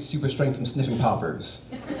someone who gets super strength from sniffing poppers.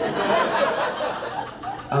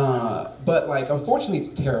 But like, unfortunately, it's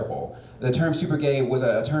terrible. The term super gay was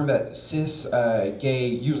a term that cis gay,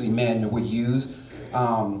 usually men, would use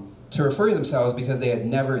to refer to themselves because they had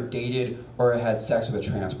never dated or had sex with a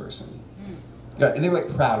trans person. Yeah, and they were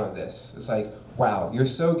like proud of this. It's like, wow, you're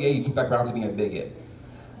so gay, you keep back around to being a bigot.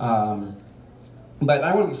 But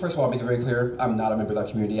I want to, first of all, make it very clear, I'm not a member of that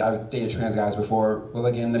community. I've dated trans guys before, will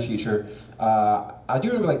again in the future. I do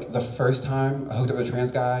remember like the first time I hooked up with a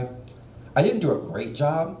trans guy, I didn't do a great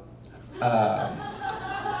job.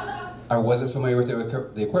 I wasn't familiar with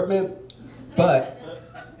the equipment, but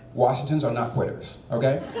Washingtons are not quitters,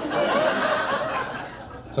 okay?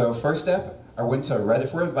 So first step, I went to Reddit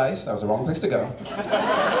for advice. That was the wrong place to go.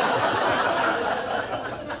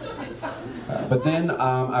 But then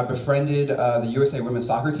I befriended the USA women's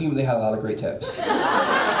soccer team. They had a lot of great tips.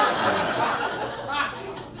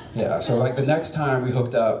 Yeah, so like the next time we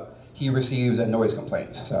hooked up, he received a noise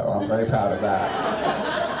complaint. So I'm very proud of that.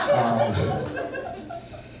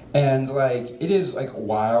 And like, it is like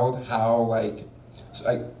wild how like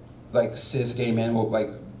cis gay men will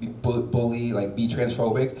like bully, like be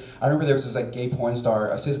transphobic. I remember there was this like gay porn star,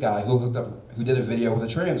 a cis guy who hooked up, who did a video with a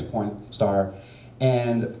trans porn star,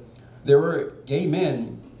 and there were gay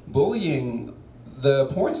men bullying the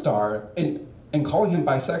porn star and calling him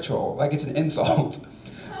bisexual, like it's an insult.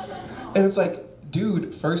 And it's like,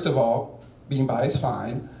 dude, first of all, being bi is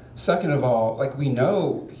fine. Second of all, like we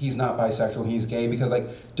know he's not bisexual, he's gay, because like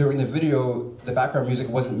during the video, the background music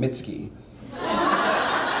wasn't Mitski.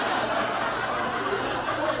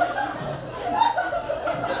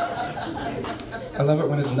 I love it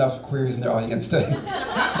when there's enough queers in their audience for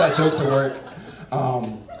that joke to work.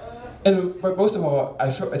 But most of all,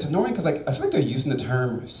 I feel it's annoying because like I feel like they're using the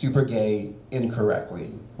term super gay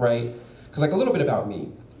incorrectly, right? Because like a little bit about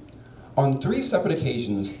me. On 3 separate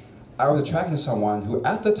occasions, I was attracted to someone who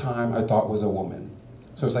at the time I thought was a woman.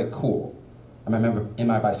 So it's like, cool, I'm in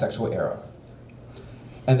my bisexual era.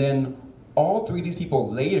 And then all 3 of these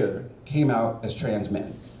people later came out as trans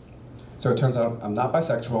men. So it turns out I'm not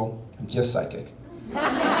bisexual, I'm just psychic.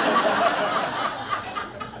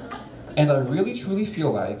 And I really truly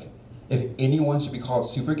feel like if anyone should be called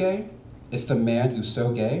super gay, it's the man who's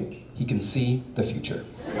so gay, he can see the future.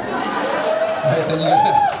 All right, then you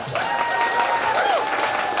guys.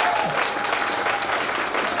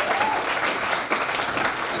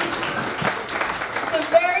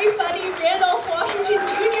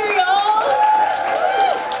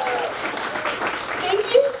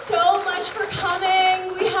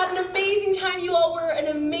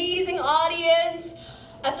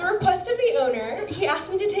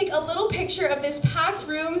 picture of this packed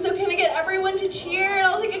room, so can I get everyone to cheer and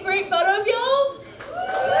I'll take a great photo of y'all?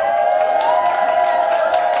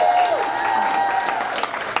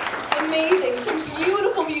 Amazing, some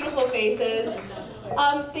beautiful, beautiful faces.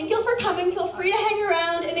 Thank you all for coming. Feel free to hang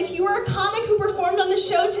around. And if you were a comic who performed on the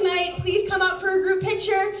show tonight, please come out for a group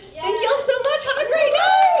picture. Thank you all so much. Have a great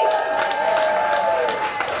night.